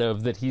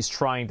narrative that he's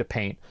trying to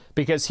paint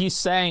because he's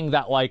saying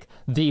that like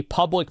the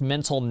public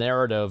mental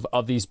narrative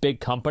of these big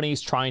companies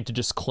trying to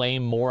just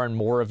claim more and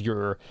more of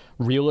your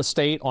real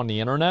estate on the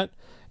internet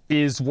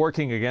is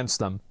working against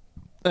them.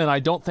 And I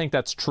don't think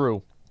that's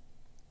true.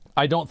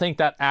 I don't think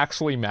that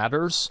actually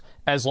matters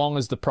as long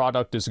as the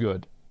product is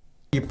good.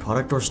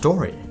 Product or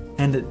story.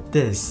 And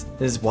this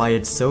is why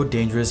it's so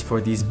dangerous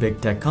for these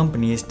big tech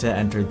companies to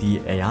enter the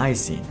AI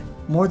scene.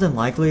 More than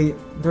likely,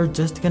 they're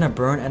just gonna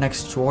burn an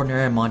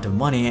extraordinary amount of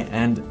money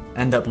and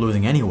end up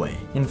losing anyway.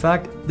 In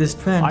fact, this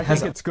trend I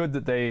think it's good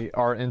that they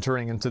are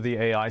entering into the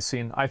AI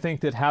scene. I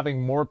think that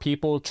having more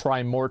people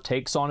try more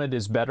takes on it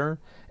is better,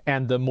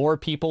 and the more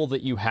people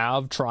that you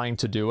have trying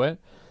to do it,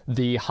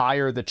 the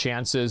higher the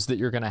chances that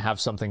you're gonna have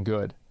something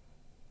good.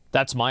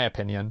 That's my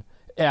opinion.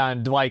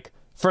 And like,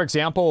 for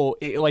example,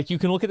 like you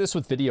can look at this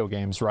with video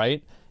games,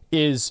 right?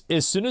 As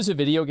soon as a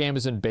video game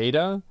is in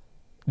beta,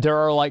 there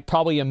are like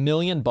probably 1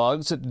 million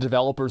bugs that the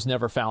developers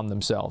never found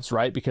themselves,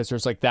 right? Because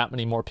there's like that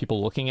many more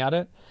people looking at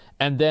it.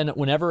 And then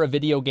whenever a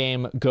video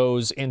game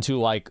goes into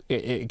like,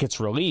 it gets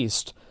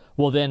released,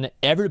 well then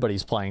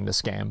everybody's playing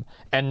this game.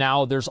 And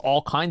now there's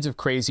all kinds of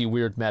crazy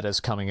weird metas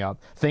coming up.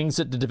 Things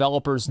that the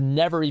developers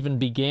never even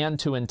began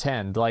to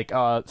intend, like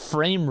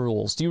frame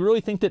rules. Do you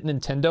really think that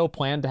Nintendo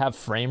planned to have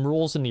frame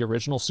rules in the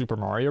original Super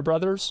Mario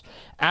Brothers?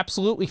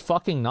 Absolutely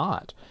fucking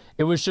not.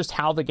 It was just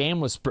how the game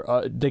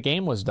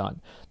was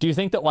done. Do you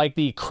think that like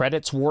the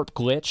credits warp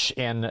glitch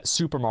in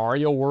Super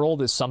Mario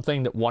World is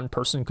something that one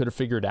person could have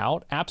figured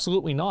out?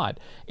 Absolutely not.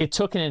 It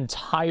took an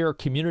entire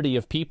community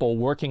of people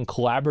working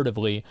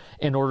collaboratively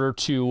in order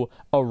to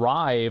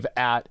arrive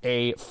at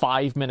a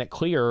 5-minute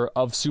clear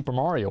of Super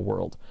Mario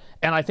World.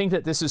 And I think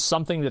that this is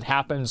something that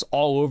happens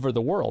all over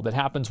the world. It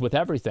happens with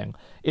everything.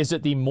 Is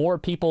that the more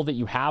people that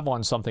you have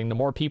on something, the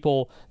more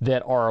people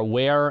that are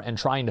aware and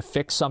trying to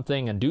fix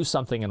something and do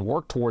something and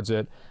work towards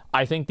it,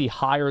 I think the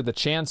higher the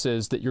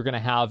chances that you're going to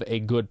have a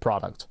good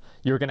product.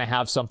 You're going to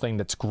have something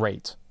that's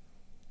great.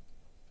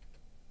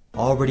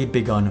 Already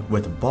begun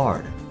with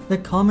Bard. The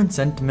common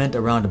sentiment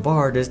around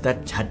Bard is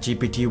that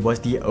ChatGPT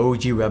was the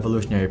OG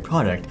revolutionary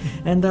product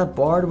and that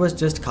Bard was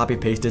just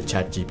copy-pasted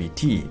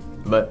ChatGPT.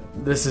 But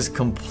this is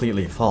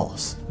completely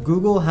false.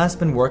 Google has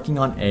been working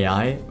on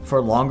AI for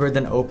longer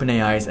than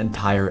OpenAI's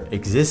entire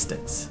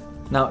existence.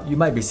 Now, you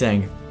might be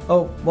saying,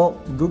 oh, well,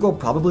 Google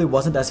probably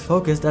wasn't as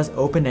focused as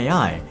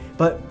OpenAI,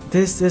 but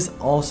this is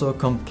also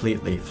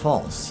completely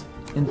false.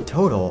 In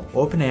total,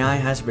 OpenAI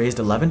has raised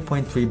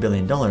 $11.3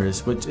 billion,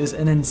 which is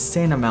an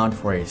insane amount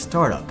for a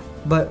startup.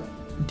 But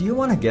do you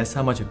want to guess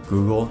how much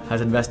Google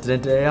has invested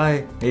into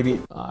AI?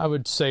 Maybe I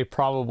would say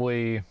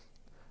probably,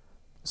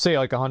 say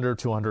like 100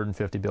 to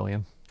 150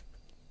 billion.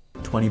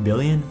 20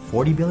 billion?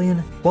 40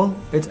 billion? Well,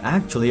 it's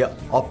actually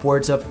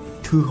upwards of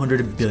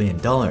 $200 billion.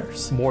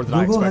 More than Google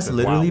I expected. has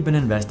literally Wow. been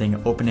investing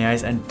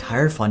OpenAI's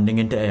entire funding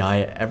into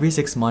AI every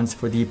 6 months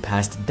for the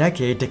past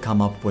decade to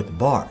come up with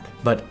Bard.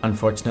 But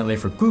unfortunately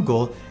for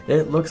Google,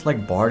 it looks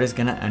like Bard is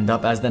gonna end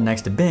up as the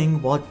next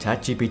Bing while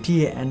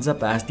ChatGPT ends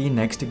up as the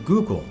next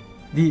Google.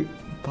 The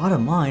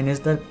bottom line is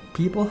that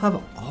people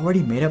have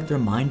already made up their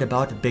mind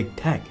about big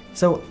tech.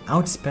 So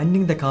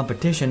outspending the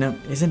competition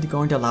isn't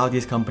going to allow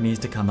these companies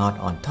to come out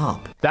on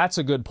top. That's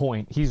a good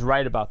point. He's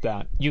right about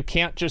that. You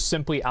can't just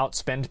simply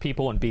outspend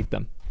people and beat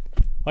them.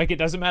 Like, it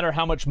doesn't matter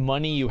how much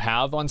money you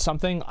have on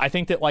something. I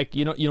think that, like,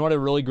 you know what a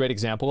really great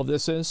example of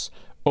this is?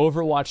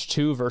 Overwatch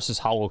 2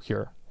 versus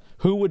HoloCure.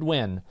 Who would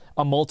win?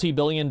 A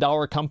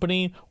multi-billion-dollar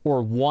company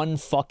or one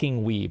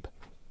fucking weeb?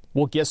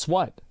 Well, guess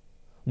what?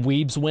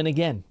 Weebs win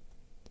again.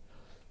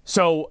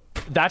 So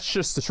that's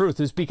just the truth,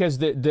 is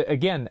because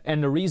again,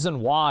 and the reason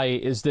why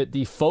is that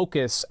the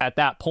focus at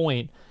that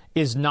point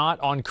is not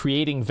on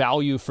creating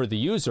value for the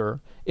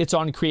user, it's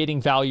on creating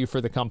value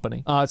for the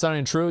company. It's not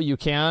even true. You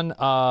can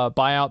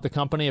buy out the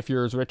company if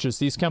you're as rich as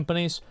these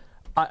companies.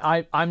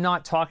 I'm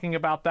not talking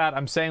about that.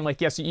 I'm saying,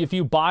 like, yes, if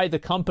you buy the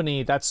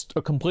company, that's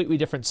a completely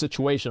different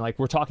situation. Like,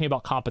 we're talking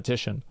about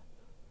competition.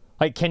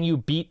 Like, can you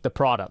beat the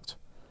product?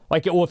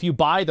 Like, well, if you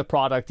buy the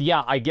product,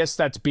 yeah, I guess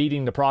that's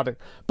beating the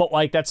product. But,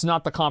 like, that's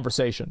not the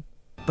conversation.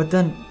 But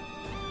then,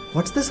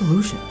 what's the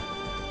solution?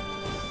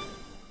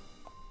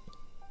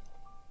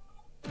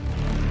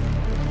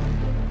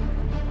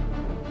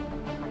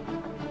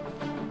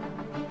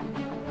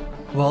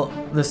 Well,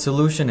 the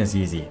solution is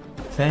easy.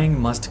 Fang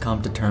must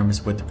come to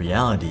terms with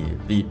reality,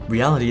 the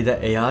reality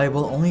that AI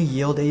will only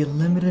yield a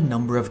limited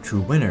number of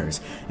true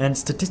winners, and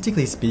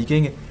statistically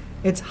speaking,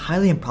 it's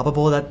highly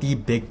improbable that the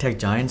big tech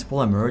giants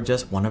will emerge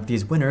as one of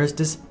these winners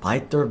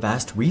despite their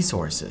vast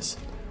resources.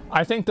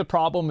 I think the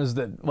problem is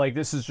that, like,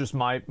 this is just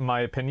my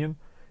opinion,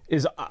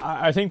 is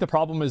I think the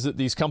problem is that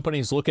these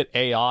companies look at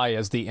AI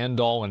as the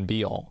end-all and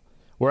be-all,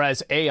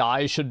 whereas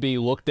AI should be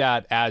looked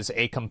at as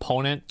a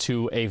component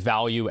to a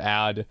value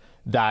add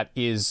that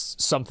is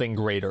something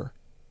greater.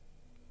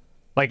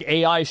 Like,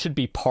 AI should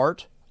be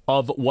part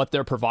of what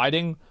they're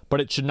providing,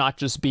 but it should not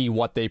just be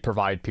what they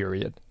provide,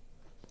 period.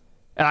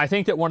 And I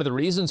think that one of the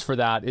reasons for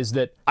that is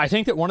that I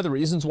think that one of the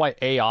reasons why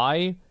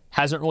AI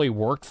hasn't really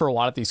worked for a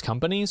lot of these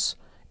companies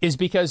is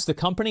because the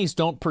companies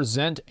don't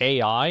present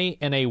AI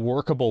in a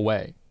workable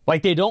way.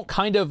 Like, they don't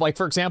kind of, like,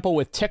 for example,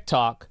 with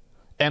TikTok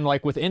and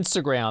like with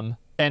Instagram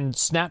and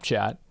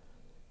Snapchat,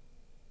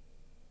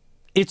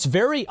 it's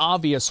very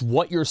obvious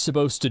what you're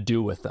supposed to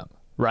do with them,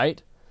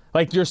 right?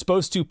 Like, you're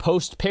supposed to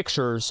post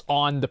pictures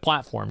on the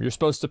platform. You're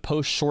supposed to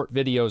post short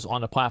videos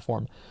on the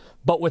platform.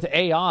 But with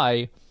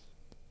AI,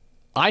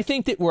 I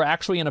think that we're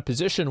actually in a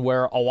position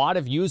where a lot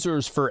of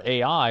users for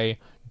AI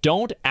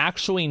don't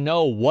actually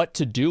know what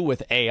to do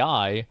with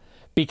AI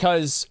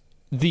because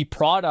the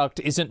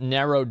product isn't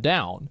narrowed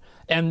down.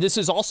 And this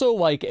is also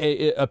like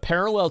a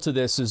parallel to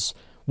this is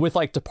with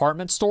like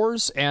department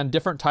stores and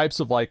different types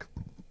of like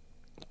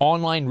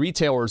online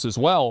retailers as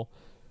well.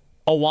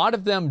 A lot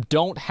of them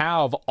don't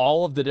have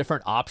all of the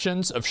different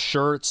options of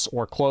shirts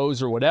or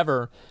clothes or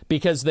whatever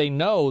because they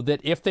know that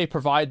if they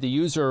provide the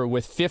user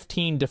with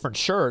 15 different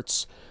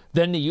shirts,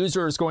 then the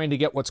user is going to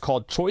get what's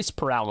called choice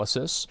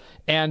paralysis,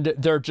 and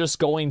they're just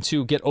going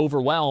to get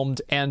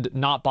overwhelmed and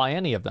not buy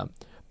any of them.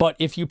 But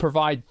if you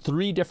provide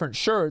 3 different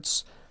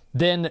shirts,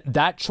 then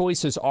that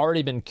choice has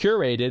already been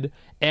curated,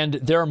 and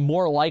they're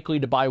more likely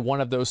to buy one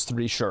of those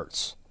 3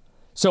 shirts.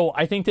 So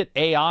I think that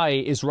AI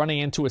is running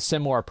into a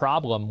similar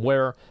problem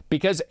where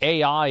because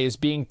AI is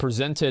being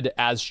presented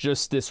as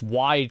just this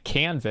wide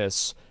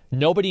canvas,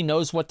 nobody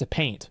knows what to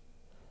paint.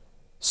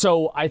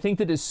 So I think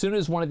that as soon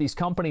as one of these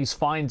companies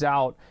finds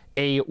out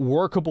a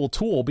workable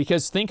tool,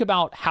 because think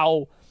about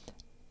how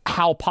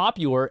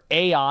popular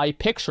AI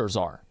pictures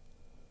are.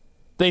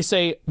 They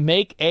say,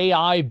 make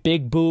AI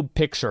big boob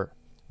picture.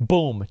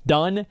 Boom,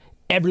 done.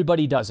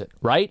 Everybody does it,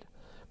 right?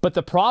 But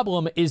the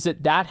problem is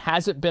that that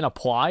hasn't been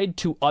applied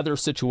to other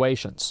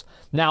situations.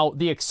 Now,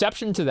 the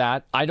exception to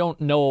that, I don't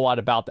know a lot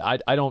about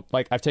that. I don't,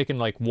 like, I've taken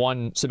like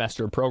one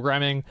semester of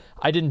programming.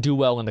 I didn't do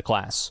well in the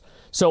class.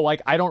 So like,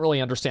 I don't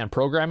really understand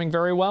programming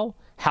very well.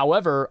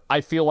 However,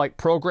 I feel like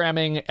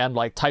programming and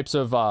like types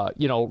of,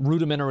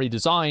 rudimentary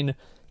design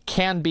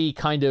can be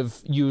kind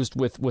of used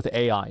with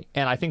AI.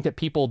 And I think that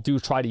people do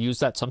try to use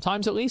that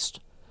sometimes at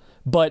least.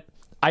 But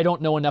I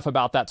don't know enough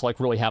about that to like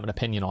really have an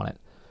opinion on it.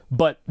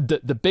 But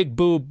the big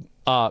boob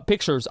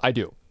pictures, I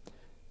do.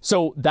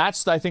 So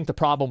that's, I think, the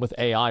problem with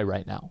AI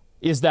right now,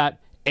 is that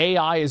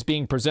AI is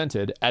being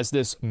presented as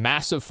this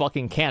massive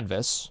fucking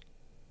canvas,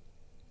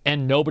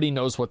 and nobody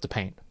knows what to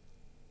paint.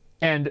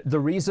 And the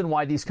reason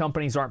why these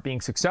companies aren't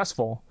being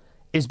successful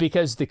is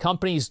because the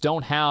companies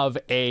don't have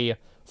a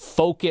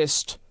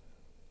focused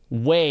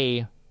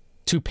way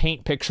to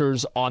paint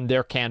pictures on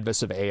their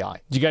canvas of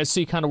AI. Do you guys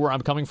see kind of where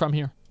I'm coming from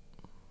here?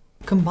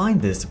 Combine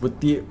this with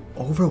the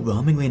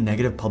overwhelmingly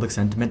negative public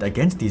sentiment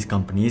against these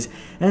companies,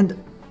 and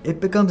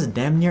it becomes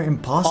damn near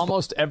impossible.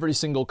 Almost every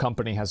single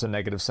company has a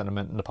negative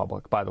sentiment in the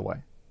public, by the way.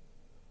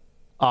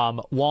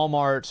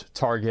 Walmart,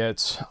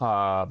 Target,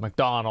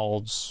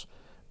 McDonald's,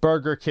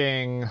 Burger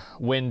King,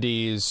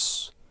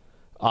 Wendy's,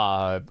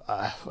 I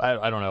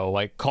don't know,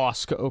 like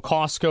Costco.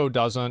 Costco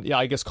doesn't. Yeah,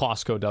 I guess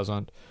Costco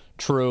doesn't.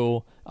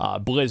 True.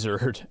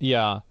 Blizzard.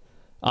 Yeah.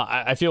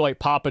 I feel like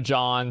Papa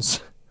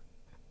John's.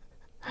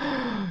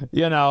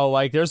 You know,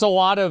 like there's a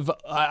lot of,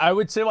 I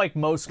would say like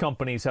most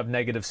companies have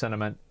negative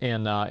sentiment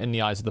in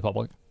the eyes of the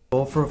public.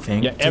 For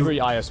Fang yeah, every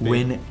ISP.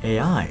 Win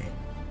AI.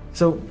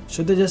 So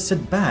should they just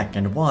sit back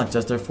and watch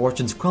as their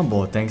fortunes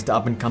crumble thanks to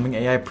up-and-coming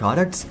AI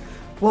products?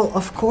 Well,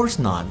 of course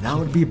not. That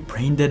would be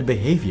brain-dead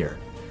behavior.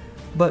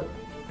 But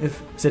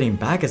if sitting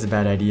back is a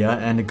bad idea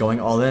and going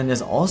all in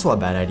is also a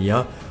bad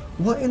idea,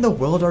 what in the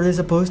world are they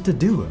supposed to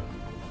do?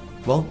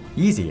 Well,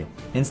 easy.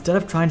 Instead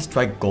of trying to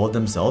strike gold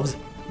themselves,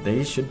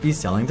 they should be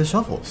selling the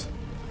shovels.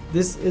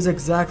 This is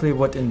exactly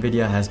what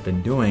Nvidia has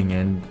been doing,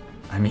 and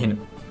I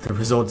mean, the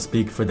results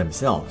speak for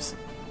themselves.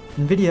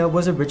 Nvidia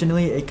was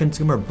originally a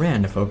consumer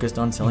brand focused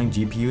on selling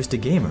GPUs to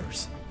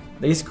gamers.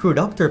 They screwed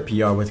up their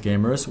PR with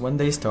gamers when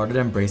they started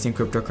embracing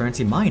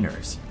cryptocurrency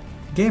miners.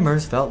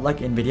 Gamers felt like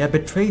Nvidia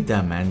betrayed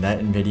them and that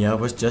Nvidia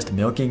was just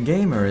milking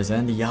gamers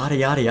and yada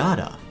yada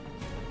yada.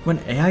 When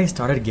AI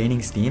started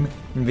gaining steam,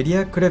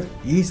 Nvidia could have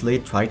easily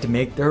tried to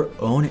make their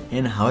own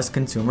in-house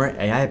consumer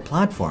AI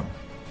platform.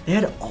 They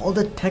had all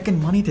the tech and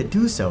money to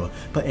do so,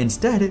 but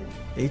instead,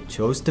 they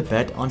chose to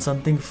bet on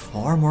something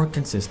far more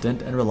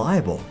consistent and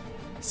reliable,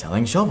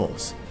 selling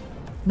shovels.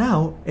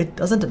 Now, it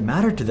doesn't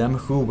matter to them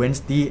who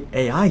wins the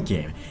AI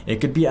game. It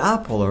could be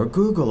Apple or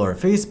Google or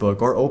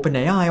Facebook or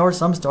OpenAI or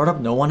some startup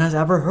no one has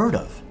ever heard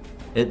of.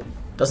 It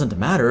doesn't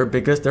matter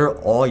because they're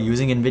all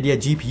using Nvidia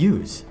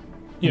GPUs.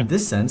 In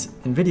this sense,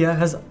 Nvidia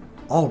has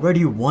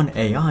already won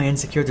AI and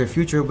secured their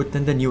future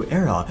within the new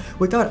era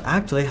without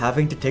actually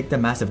having to take the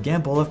massive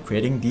gamble of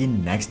creating the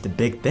next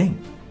big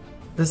thing.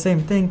 The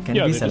same thing can be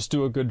said. Yeah, they just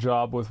do a good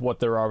job with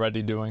what they're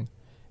already doing.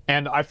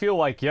 And I feel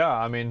like, yeah,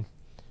 I mean,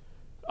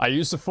 I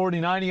used the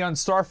 4090 on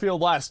Starfield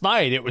last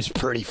night. It was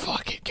pretty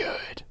fucking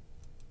good.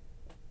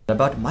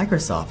 About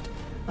Microsoft.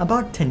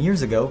 About 10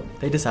 years ago,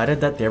 they decided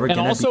that they were going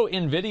to And also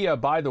NVIDIA,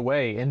 by the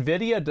way,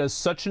 NVIDIA does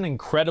such an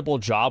incredible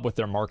job with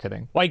their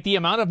marketing. Like, the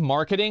amount of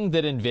marketing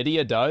that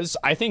NVIDIA does,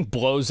 I think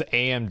blows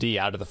AMD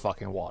out of the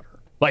fucking water.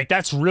 Like,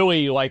 that's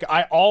really, like,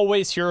 I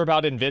always hear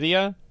about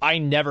NVIDIA. I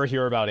never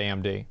hear about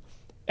AMD.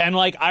 And,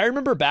 like, I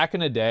remember back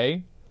in the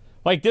day,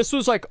 like, this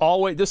was, like,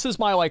 always, this is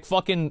my, like,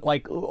 fucking,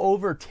 like,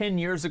 over 10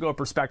 years ago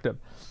perspective.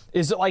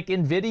 Is that, like,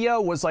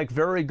 NVIDIA was, like,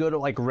 very good at,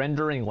 like,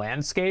 rendering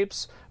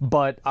landscapes,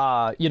 but,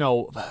 you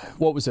know,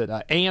 what was it?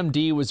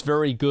 AMD was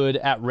very good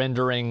at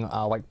rendering,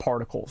 like,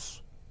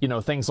 particles, you know,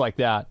 things like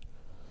that.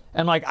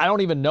 And, like, I don't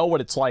even know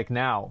what it's like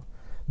now.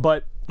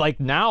 But, like,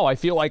 now I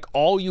feel like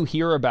all you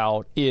hear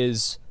about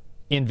is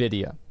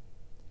NVIDIA.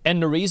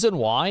 And the reason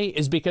why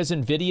is because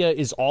NVIDIA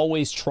is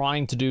always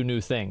trying to do new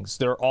things.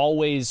 They're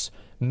always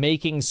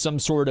making some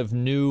sort of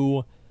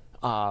new...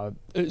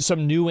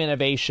 some new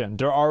innovation.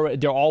 They're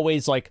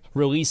always like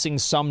releasing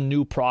some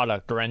new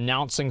product or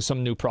announcing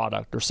some new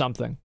product or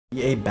something.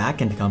 A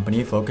back-end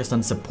company focused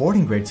on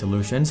supporting great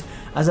solutions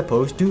as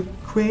opposed to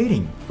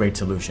creating great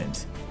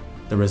solutions.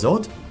 The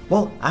result?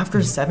 Well,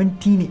 after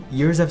 17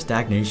 years of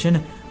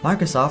stagnation,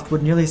 Microsoft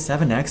would nearly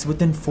 7x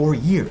within 4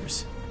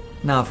 years.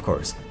 Now, of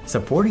course,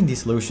 supporting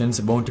these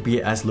solutions won't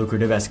be as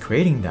lucrative as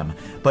creating them,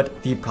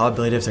 but the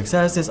probability of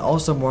success is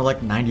also more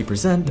like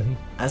 90%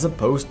 as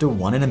opposed to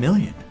 1 in a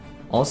million.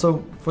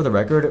 Also, for the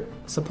record,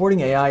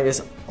 supporting AI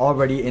is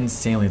already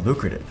insanely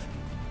lucrative.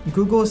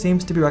 Google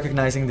seems to be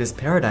recognizing this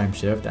paradigm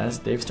shift as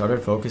they've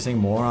started focusing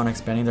more on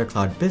expanding their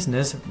cloud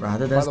business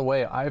rather than... By the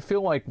way, I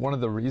feel like one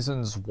of the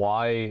reasons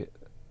why,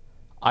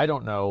 I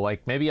don't know,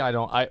 like maybe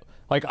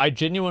I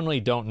genuinely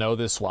don't know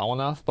this well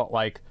enough, but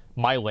like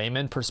my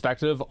layman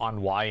perspective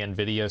on why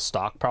NVIDIA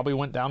stock probably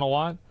went down a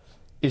lot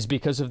is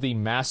because of the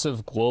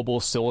massive global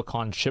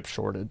silicon chip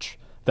shortage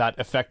that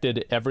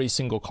affected every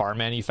single car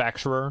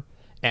manufacturer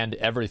and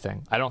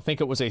everything. I don't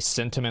think it was a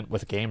sentiment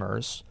with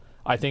gamers.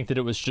 I think that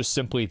it was just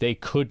simply they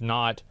could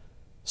not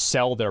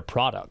sell their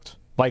product.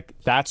 Like,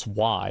 that's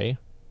why.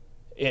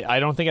 I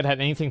don't think it had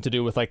anything to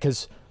do with, like,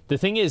 because the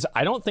thing is,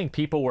 I don't think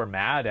people were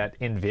mad at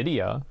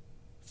NVIDIA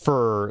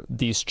for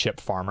these chip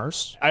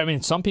farmers. I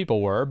mean, some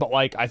people were, but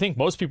like, I think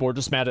most people were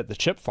just mad at the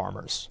chip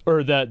farmers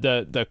or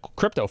the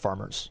crypto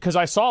farmers. Because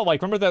I saw,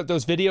 like, remember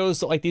those videos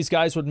that like these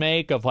guys would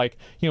make of, like,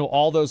 you know,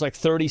 all those like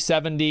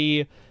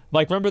 3070,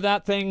 like, remember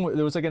that thing?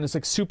 There was like in this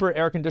like super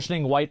air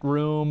conditioning white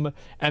room,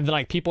 and then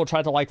like people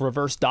tried to like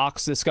reverse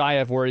dox this guy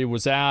of where he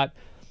was at.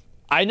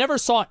 I never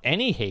saw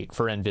any hate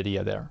for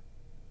NVIDIA there.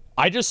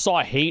 I just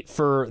saw hate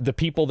for the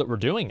people that were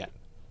doing it.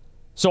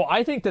 So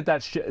I think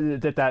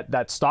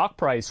that stock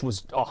price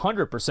was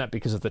 100%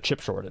 because of the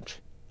chip shortage.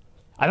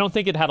 I don't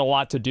think it had a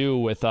lot to do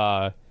with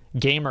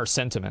gamer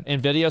sentiment.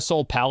 NVIDIA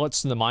sold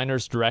pallets to the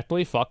miners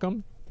directly. Fuck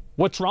them.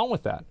 What's wrong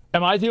with that?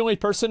 Am I the only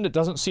person that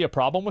doesn't see a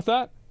problem with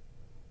that?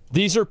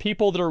 These are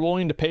people that are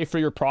willing to pay for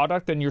your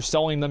product, and you're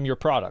selling them your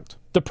product.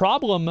 The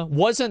problem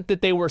wasn't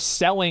that they were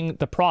selling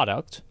the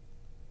product.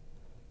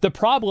 The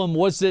problem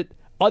was that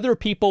other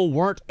people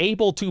weren't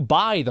able to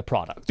buy the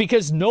product,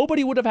 because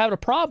nobody would have had a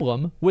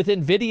problem with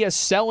NVIDIA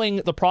selling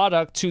the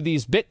product to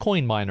these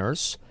Bitcoin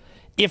miners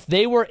if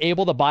they were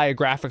able to buy a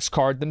graphics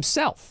card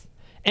themselves.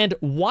 And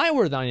why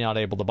were they not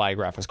able to buy a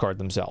graphics card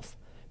themselves?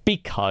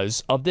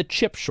 Because of the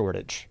chip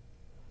shortage.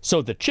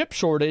 So the chip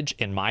shortage,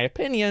 in my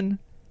opinion,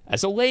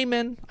 as a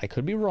layman, I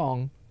could be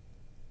wrong,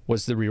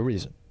 was the real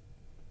reason.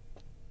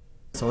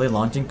 Solely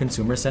launching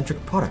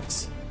consumer-centric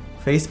products.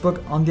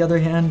 Facebook, on the other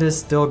hand, is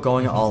still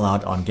going all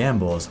out on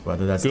gambles,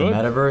 whether that's the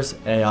metaverse,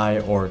 AI,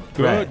 or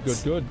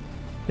threads. Good.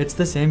 It's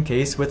the same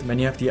case with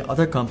many of the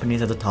other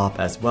companies at the top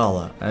as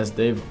well, as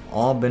they've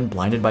all been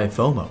blinded by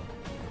FOMO.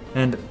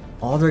 And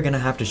all they're gonna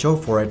have to show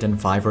for it in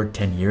 5 or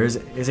 10 years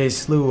is a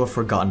slew of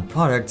forgotten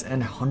products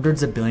and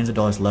hundreds of billions of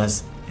dollars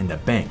less in the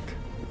bank.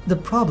 The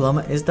problem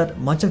is that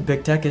much of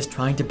big tech is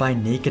trying to buy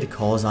naked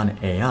calls on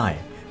AI,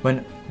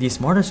 when the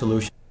smarter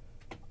solution...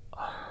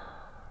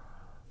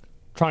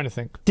 Trying to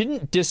think.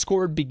 Didn't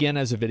Discord begin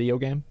as a video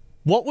game?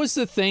 What was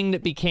the thing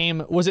that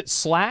became... Was it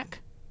Slack?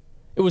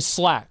 It was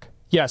Slack.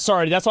 Yeah,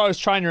 sorry. That's what I was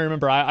trying to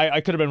remember.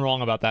 I could have been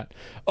wrong about that.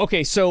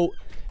 Okay, so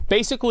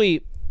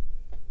basically...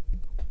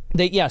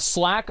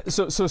 Slack.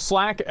 So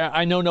Slack,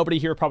 I know nobody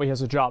here probably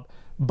has a job,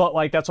 but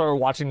like that's why we're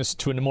watching this at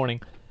 2 in the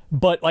morning.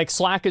 But like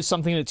Slack is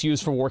something that's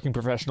used for working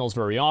professionals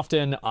very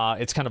often.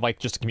 It's kind of like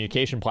just a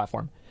communication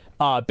platform.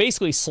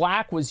 Basically,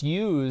 Slack was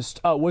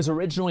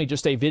originally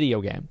just a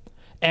video game.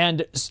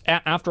 And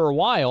after a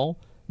while,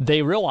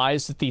 they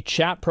realized that the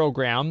chat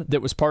program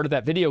that was part of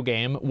that video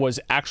game was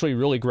actually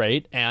really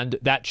great, and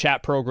that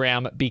chat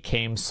program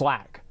became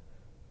Slack.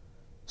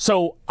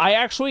 So I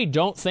actually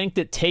don't think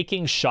that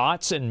taking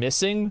shots and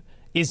missing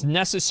is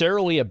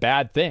necessarily a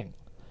bad thing,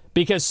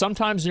 because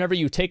sometimes whenever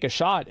you take a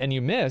shot and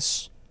you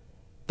miss,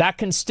 that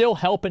can still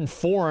help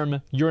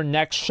inform your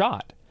next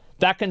shot.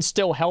 That can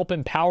still help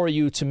empower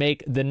you to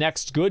make the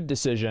next good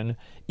decision,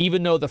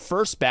 even though the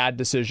first bad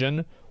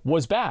decision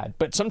was bad.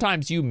 But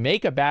sometimes you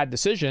make a bad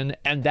decision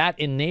and that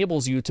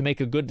enables you to make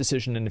a good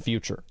decision in the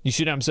future. You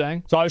see what I'm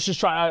saying? So I was just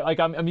trying, like,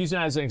 I'm using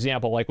that as an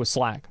example, like with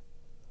Slack.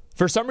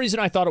 For some reason,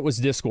 I thought it was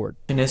Discord.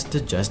 Is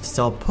to just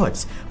sell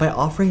puts by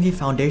offering the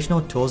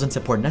foundational tools and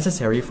support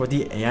necessary for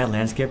the AI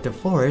landscape to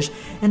flourish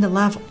and to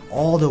laugh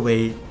all the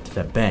way to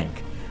the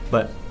bank.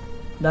 But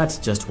that's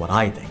just what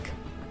I think.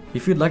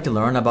 If you'd like to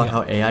learn about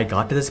how AI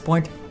got to this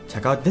point,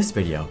 check out this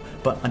video.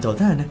 But until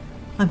then,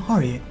 I'm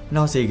Hari, and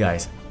I'll see you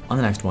guys on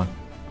the next one.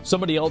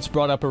 Somebody else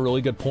brought up a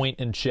really good point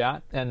in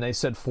chat, and they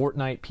said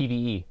Fortnite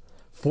PvE.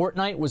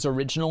 Fortnite was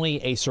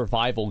originally a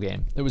survival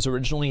game. It was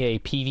originally a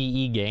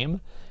PvE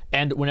game,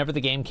 and whenever the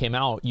game came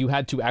out, you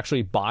had to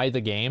actually buy the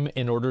game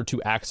in order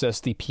to access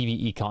the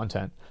PvE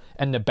content.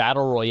 And the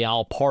Battle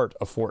Royale part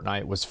of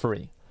Fortnite was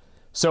free.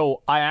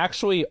 So I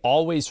actually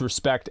always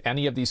respect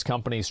any of these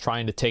companies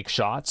trying to take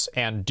shots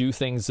and do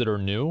things that are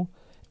new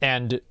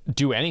and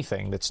do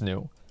anything that's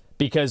new.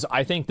 Because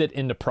I think that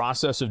in the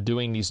process of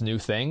doing these new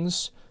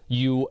things,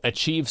 you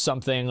achieve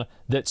something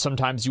that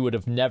sometimes you would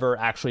have never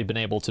actually been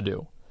able to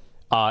do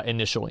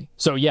initially.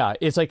 So yeah,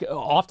 it's like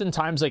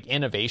oftentimes like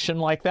innovation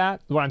like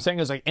that. What I'm saying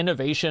is like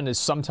innovation is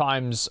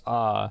sometimes,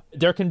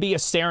 there can be a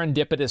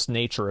serendipitous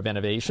nature of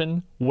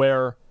innovation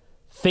where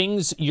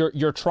things,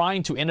 you're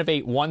trying to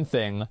innovate one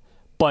thing,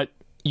 but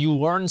you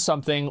learn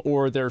something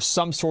or there's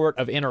some sort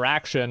of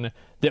interaction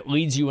that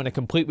leads you in a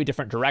completely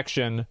different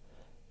direction,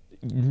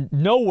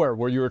 nowhere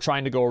where you were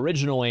trying to go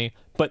originally,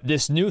 but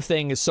this new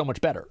thing is so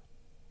much better.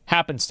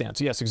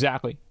 Happenstance, yes,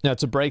 exactly.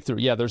 That's a breakthrough.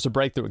 Yeah, there's a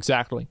breakthrough,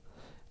 exactly.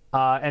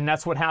 And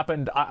that's what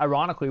happened,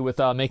 ironically, with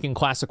making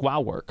classic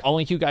WoW work. I'll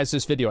link you guys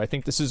this video. I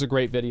think this is a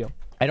great video.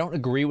 I don't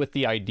agree with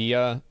the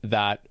idea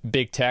that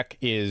big tech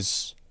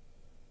is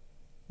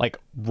like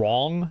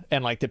wrong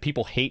and like that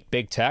people hate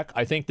big tech.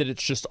 I think that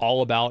it's just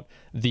all about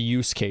the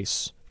use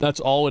case. That's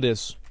all it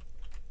is.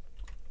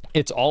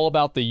 It's all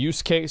about the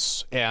use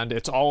case and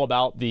it's all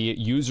about the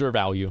user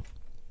value.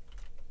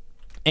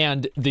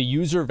 And the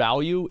user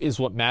value is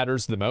what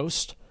matters the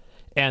most.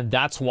 And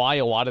that's why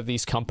a lot of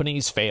these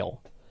companies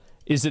fail,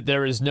 is that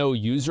there is no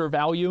user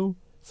value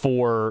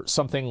for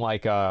something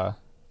like what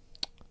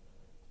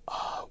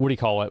do you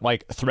call it?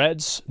 Like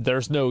Threads.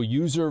 There's no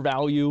user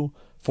value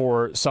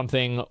for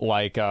something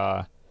like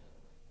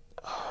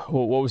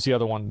what was the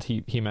other one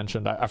he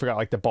mentioned? I forgot,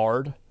 like the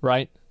Bard,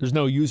 right? There's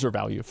no user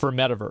value for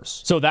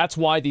Metaverse. So that's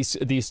why these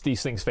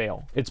things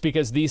fail. It's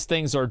because these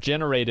things are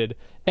generated,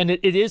 and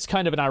it is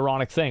kind of an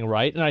ironic thing,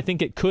 right? And I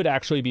think it could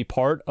actually be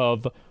part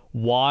of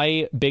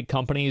why big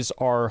companies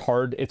are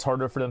it's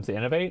harder for them to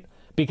innovate,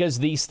 because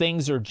these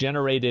things are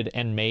generated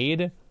and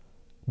made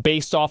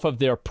based off of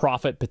their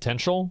profit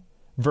potential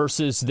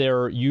versus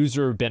their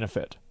user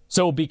benefit.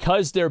 So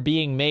because they're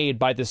being made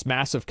by this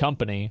massive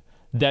company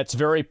that's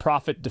very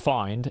profit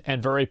defined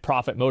and very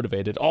profit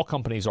motivated, all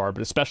companies are,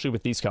 but especially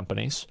with these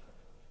companies,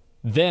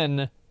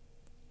 then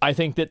I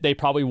think that they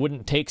probably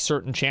wouldn't take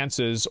certain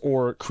chances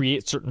or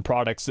create certain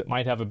products that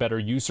might have a better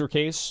user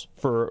case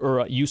or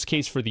a use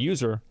case for the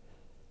user,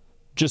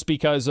 just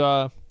because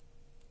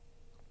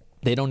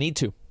they don't need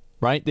to,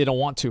 right? They don't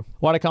want to.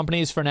 A lot of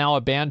companies for now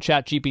have banned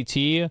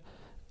ChatGPT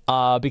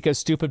because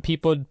stupid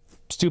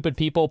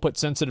people put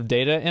sensitive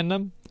data in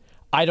them.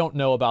 I don't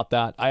know about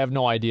that. I have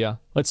no idea.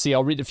 Let's see.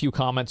 I'll read a few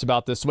comments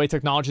about this. The way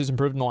technology has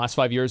improved in the last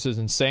 5 years is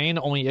insane.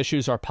 Only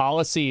issues are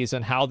policies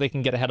and how they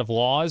can get ahead of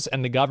laws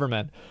and the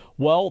government.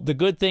 Well, the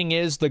good thing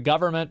is the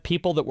government,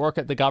 people that work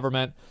at the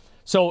government.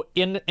 So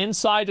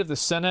inside of the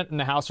Senate and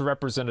the House of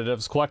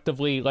Representatives,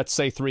 collectively, let's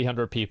say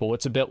 300 people.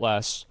 It's a bit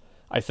less,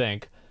 I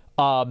think.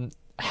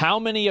 How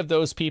many of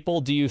those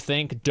people do you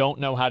think don't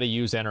know how to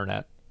use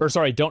internet? Or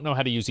sorry, don't know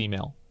how to use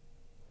email?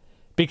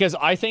 Because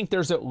I think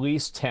there's at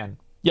least 10.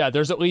 Yeah,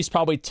 there's at least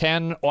probably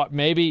 10, or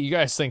maybe, you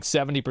guys think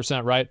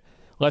 70%, right?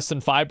 Less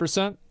than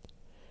 5%?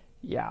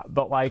 Yeah,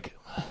 but like,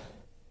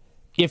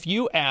 if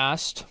you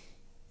asked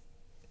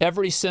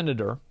every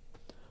senator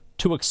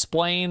to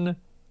explain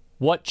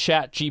what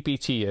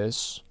ChatGPT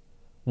is,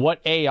 what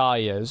AI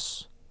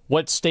is,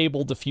 what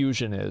Stable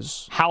Diffusion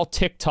is, how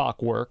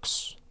TikTok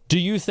works, do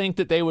you think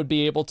that they would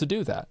be able to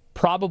do that?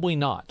 Probably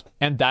not.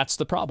 And that's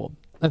the problem.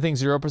 I think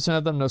 0%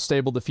 of them know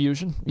Stable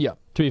Diffusion. Yeah.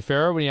 To be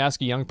fair, when you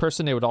ask a young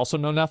person, they would also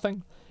know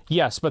nothing.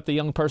 Yes, but the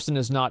young person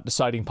is not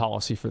deciding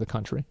policy for the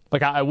country.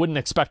 Like, I wouldn't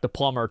expect a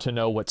plumber to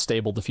know what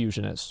Stable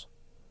Diffusion is.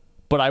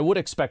 But I would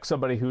expect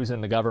somebody who's in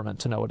the government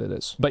to know what it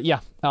is. But yeah,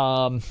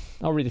 I'll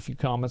read a few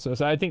comments.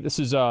 I think this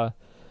is,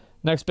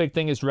 next big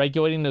thing is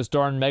regulating those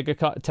darn mega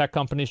tech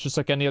companies just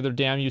like any other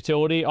damn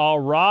utility. All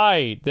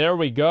right, there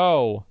we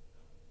go.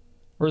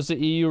 Where's the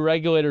EU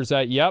regulators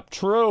at? Yep,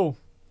 true.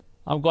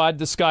 I'm glad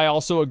this guy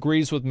also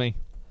agrees with me.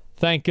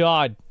 Thank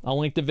God. I'll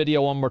link the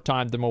video one more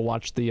time, then we'll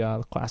watch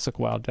the classic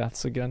Wild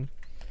Deaths again.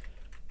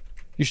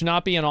 You should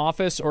not be in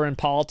office or in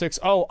politics.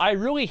 Oh, I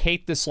really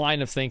hate this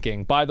line of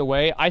thinking. By the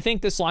way, I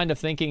think this line of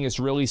thinking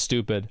is really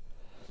stupid.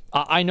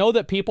 I know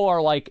that people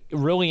are like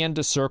really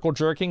into circle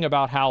jerking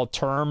about how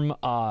term,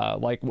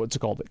 like what's it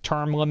called? Like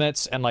term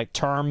limits and like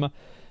term,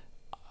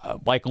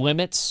 like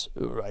limits.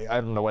 I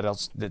don't know what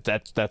else.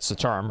 That's the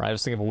term, right? I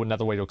was thinking of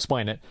another way to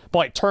explain it. But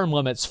like term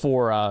limits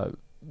for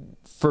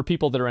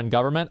people that are in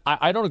government.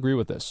 I don't agree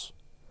with this.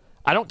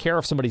 I don't care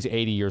if somebody's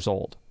 80 years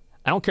old.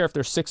 I don't care if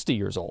they're 60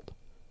 years old.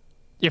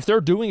 If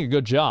they're doing a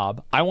good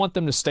job, I want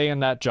them to stay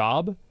in that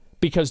job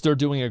because they're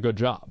doing a good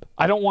job.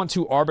 I don't want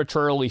to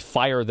arbitrarily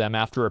fire them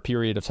after a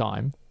period of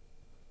time.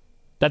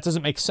 That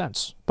doesn't make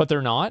sense. But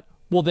they're not?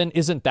 Well, then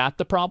isn't that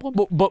the problem?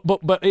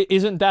 But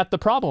isn't that the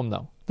problem,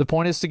 though? The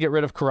point is to get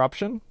rid of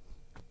corruption?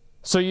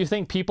 So you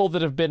think people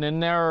that have been in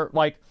there,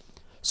 like...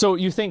 So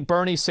you think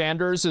Bernie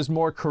Sanders is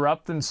more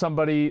corrupt than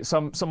somebody,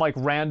 some like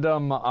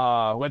random,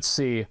 let's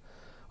see,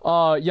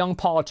 young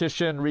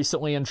politician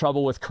recently in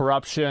trouble with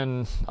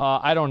corruption?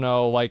 I don't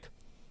know, like,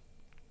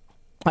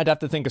 I'd have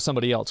to think of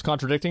somebody else.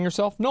 Contradicting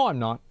yourself? No, I'm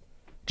not.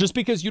 Just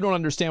because you don't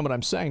understand what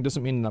I'm saying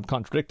doesn't mean that I'm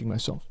contradicting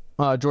myself.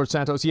 George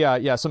Santos,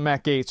 yeah, some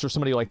Matt Gaetz or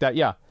somebody like that,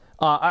 yeah.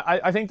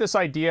 I think this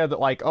idea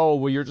that like, oh,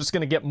 well, you're just going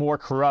to get more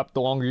corrupt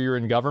the longer you're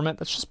in government,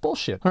 that's just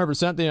bullshit.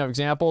 100%. They have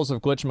examples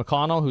of Glitch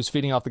McConnell, who's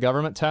feeding off the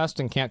government test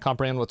and can't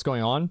comprehend what's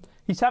going on.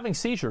 He's having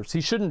seizures.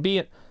 He shouldn't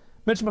be...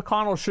 Mitch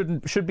McConnell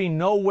should be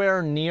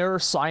nowhere near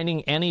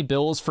signing any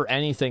bills for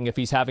anything if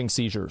he's having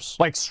seizures.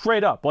 Like,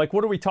 straight up. Like,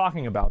 what are we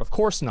talking about? Of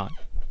course not.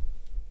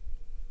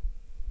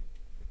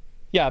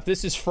 Yeah, if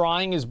this is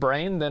frying his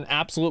brain, then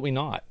absolutely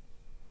not.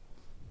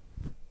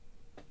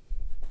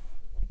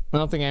 I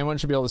don't think anyone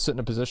should be able to sit in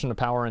a position of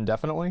power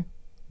indefinitely.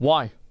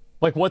 Why?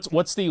 Like,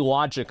 what's the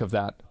logic of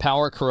that?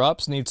 Power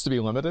corrupts, needs to be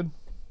limited?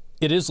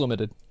 It is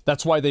limited.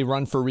 That's why they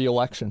run for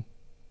re-election.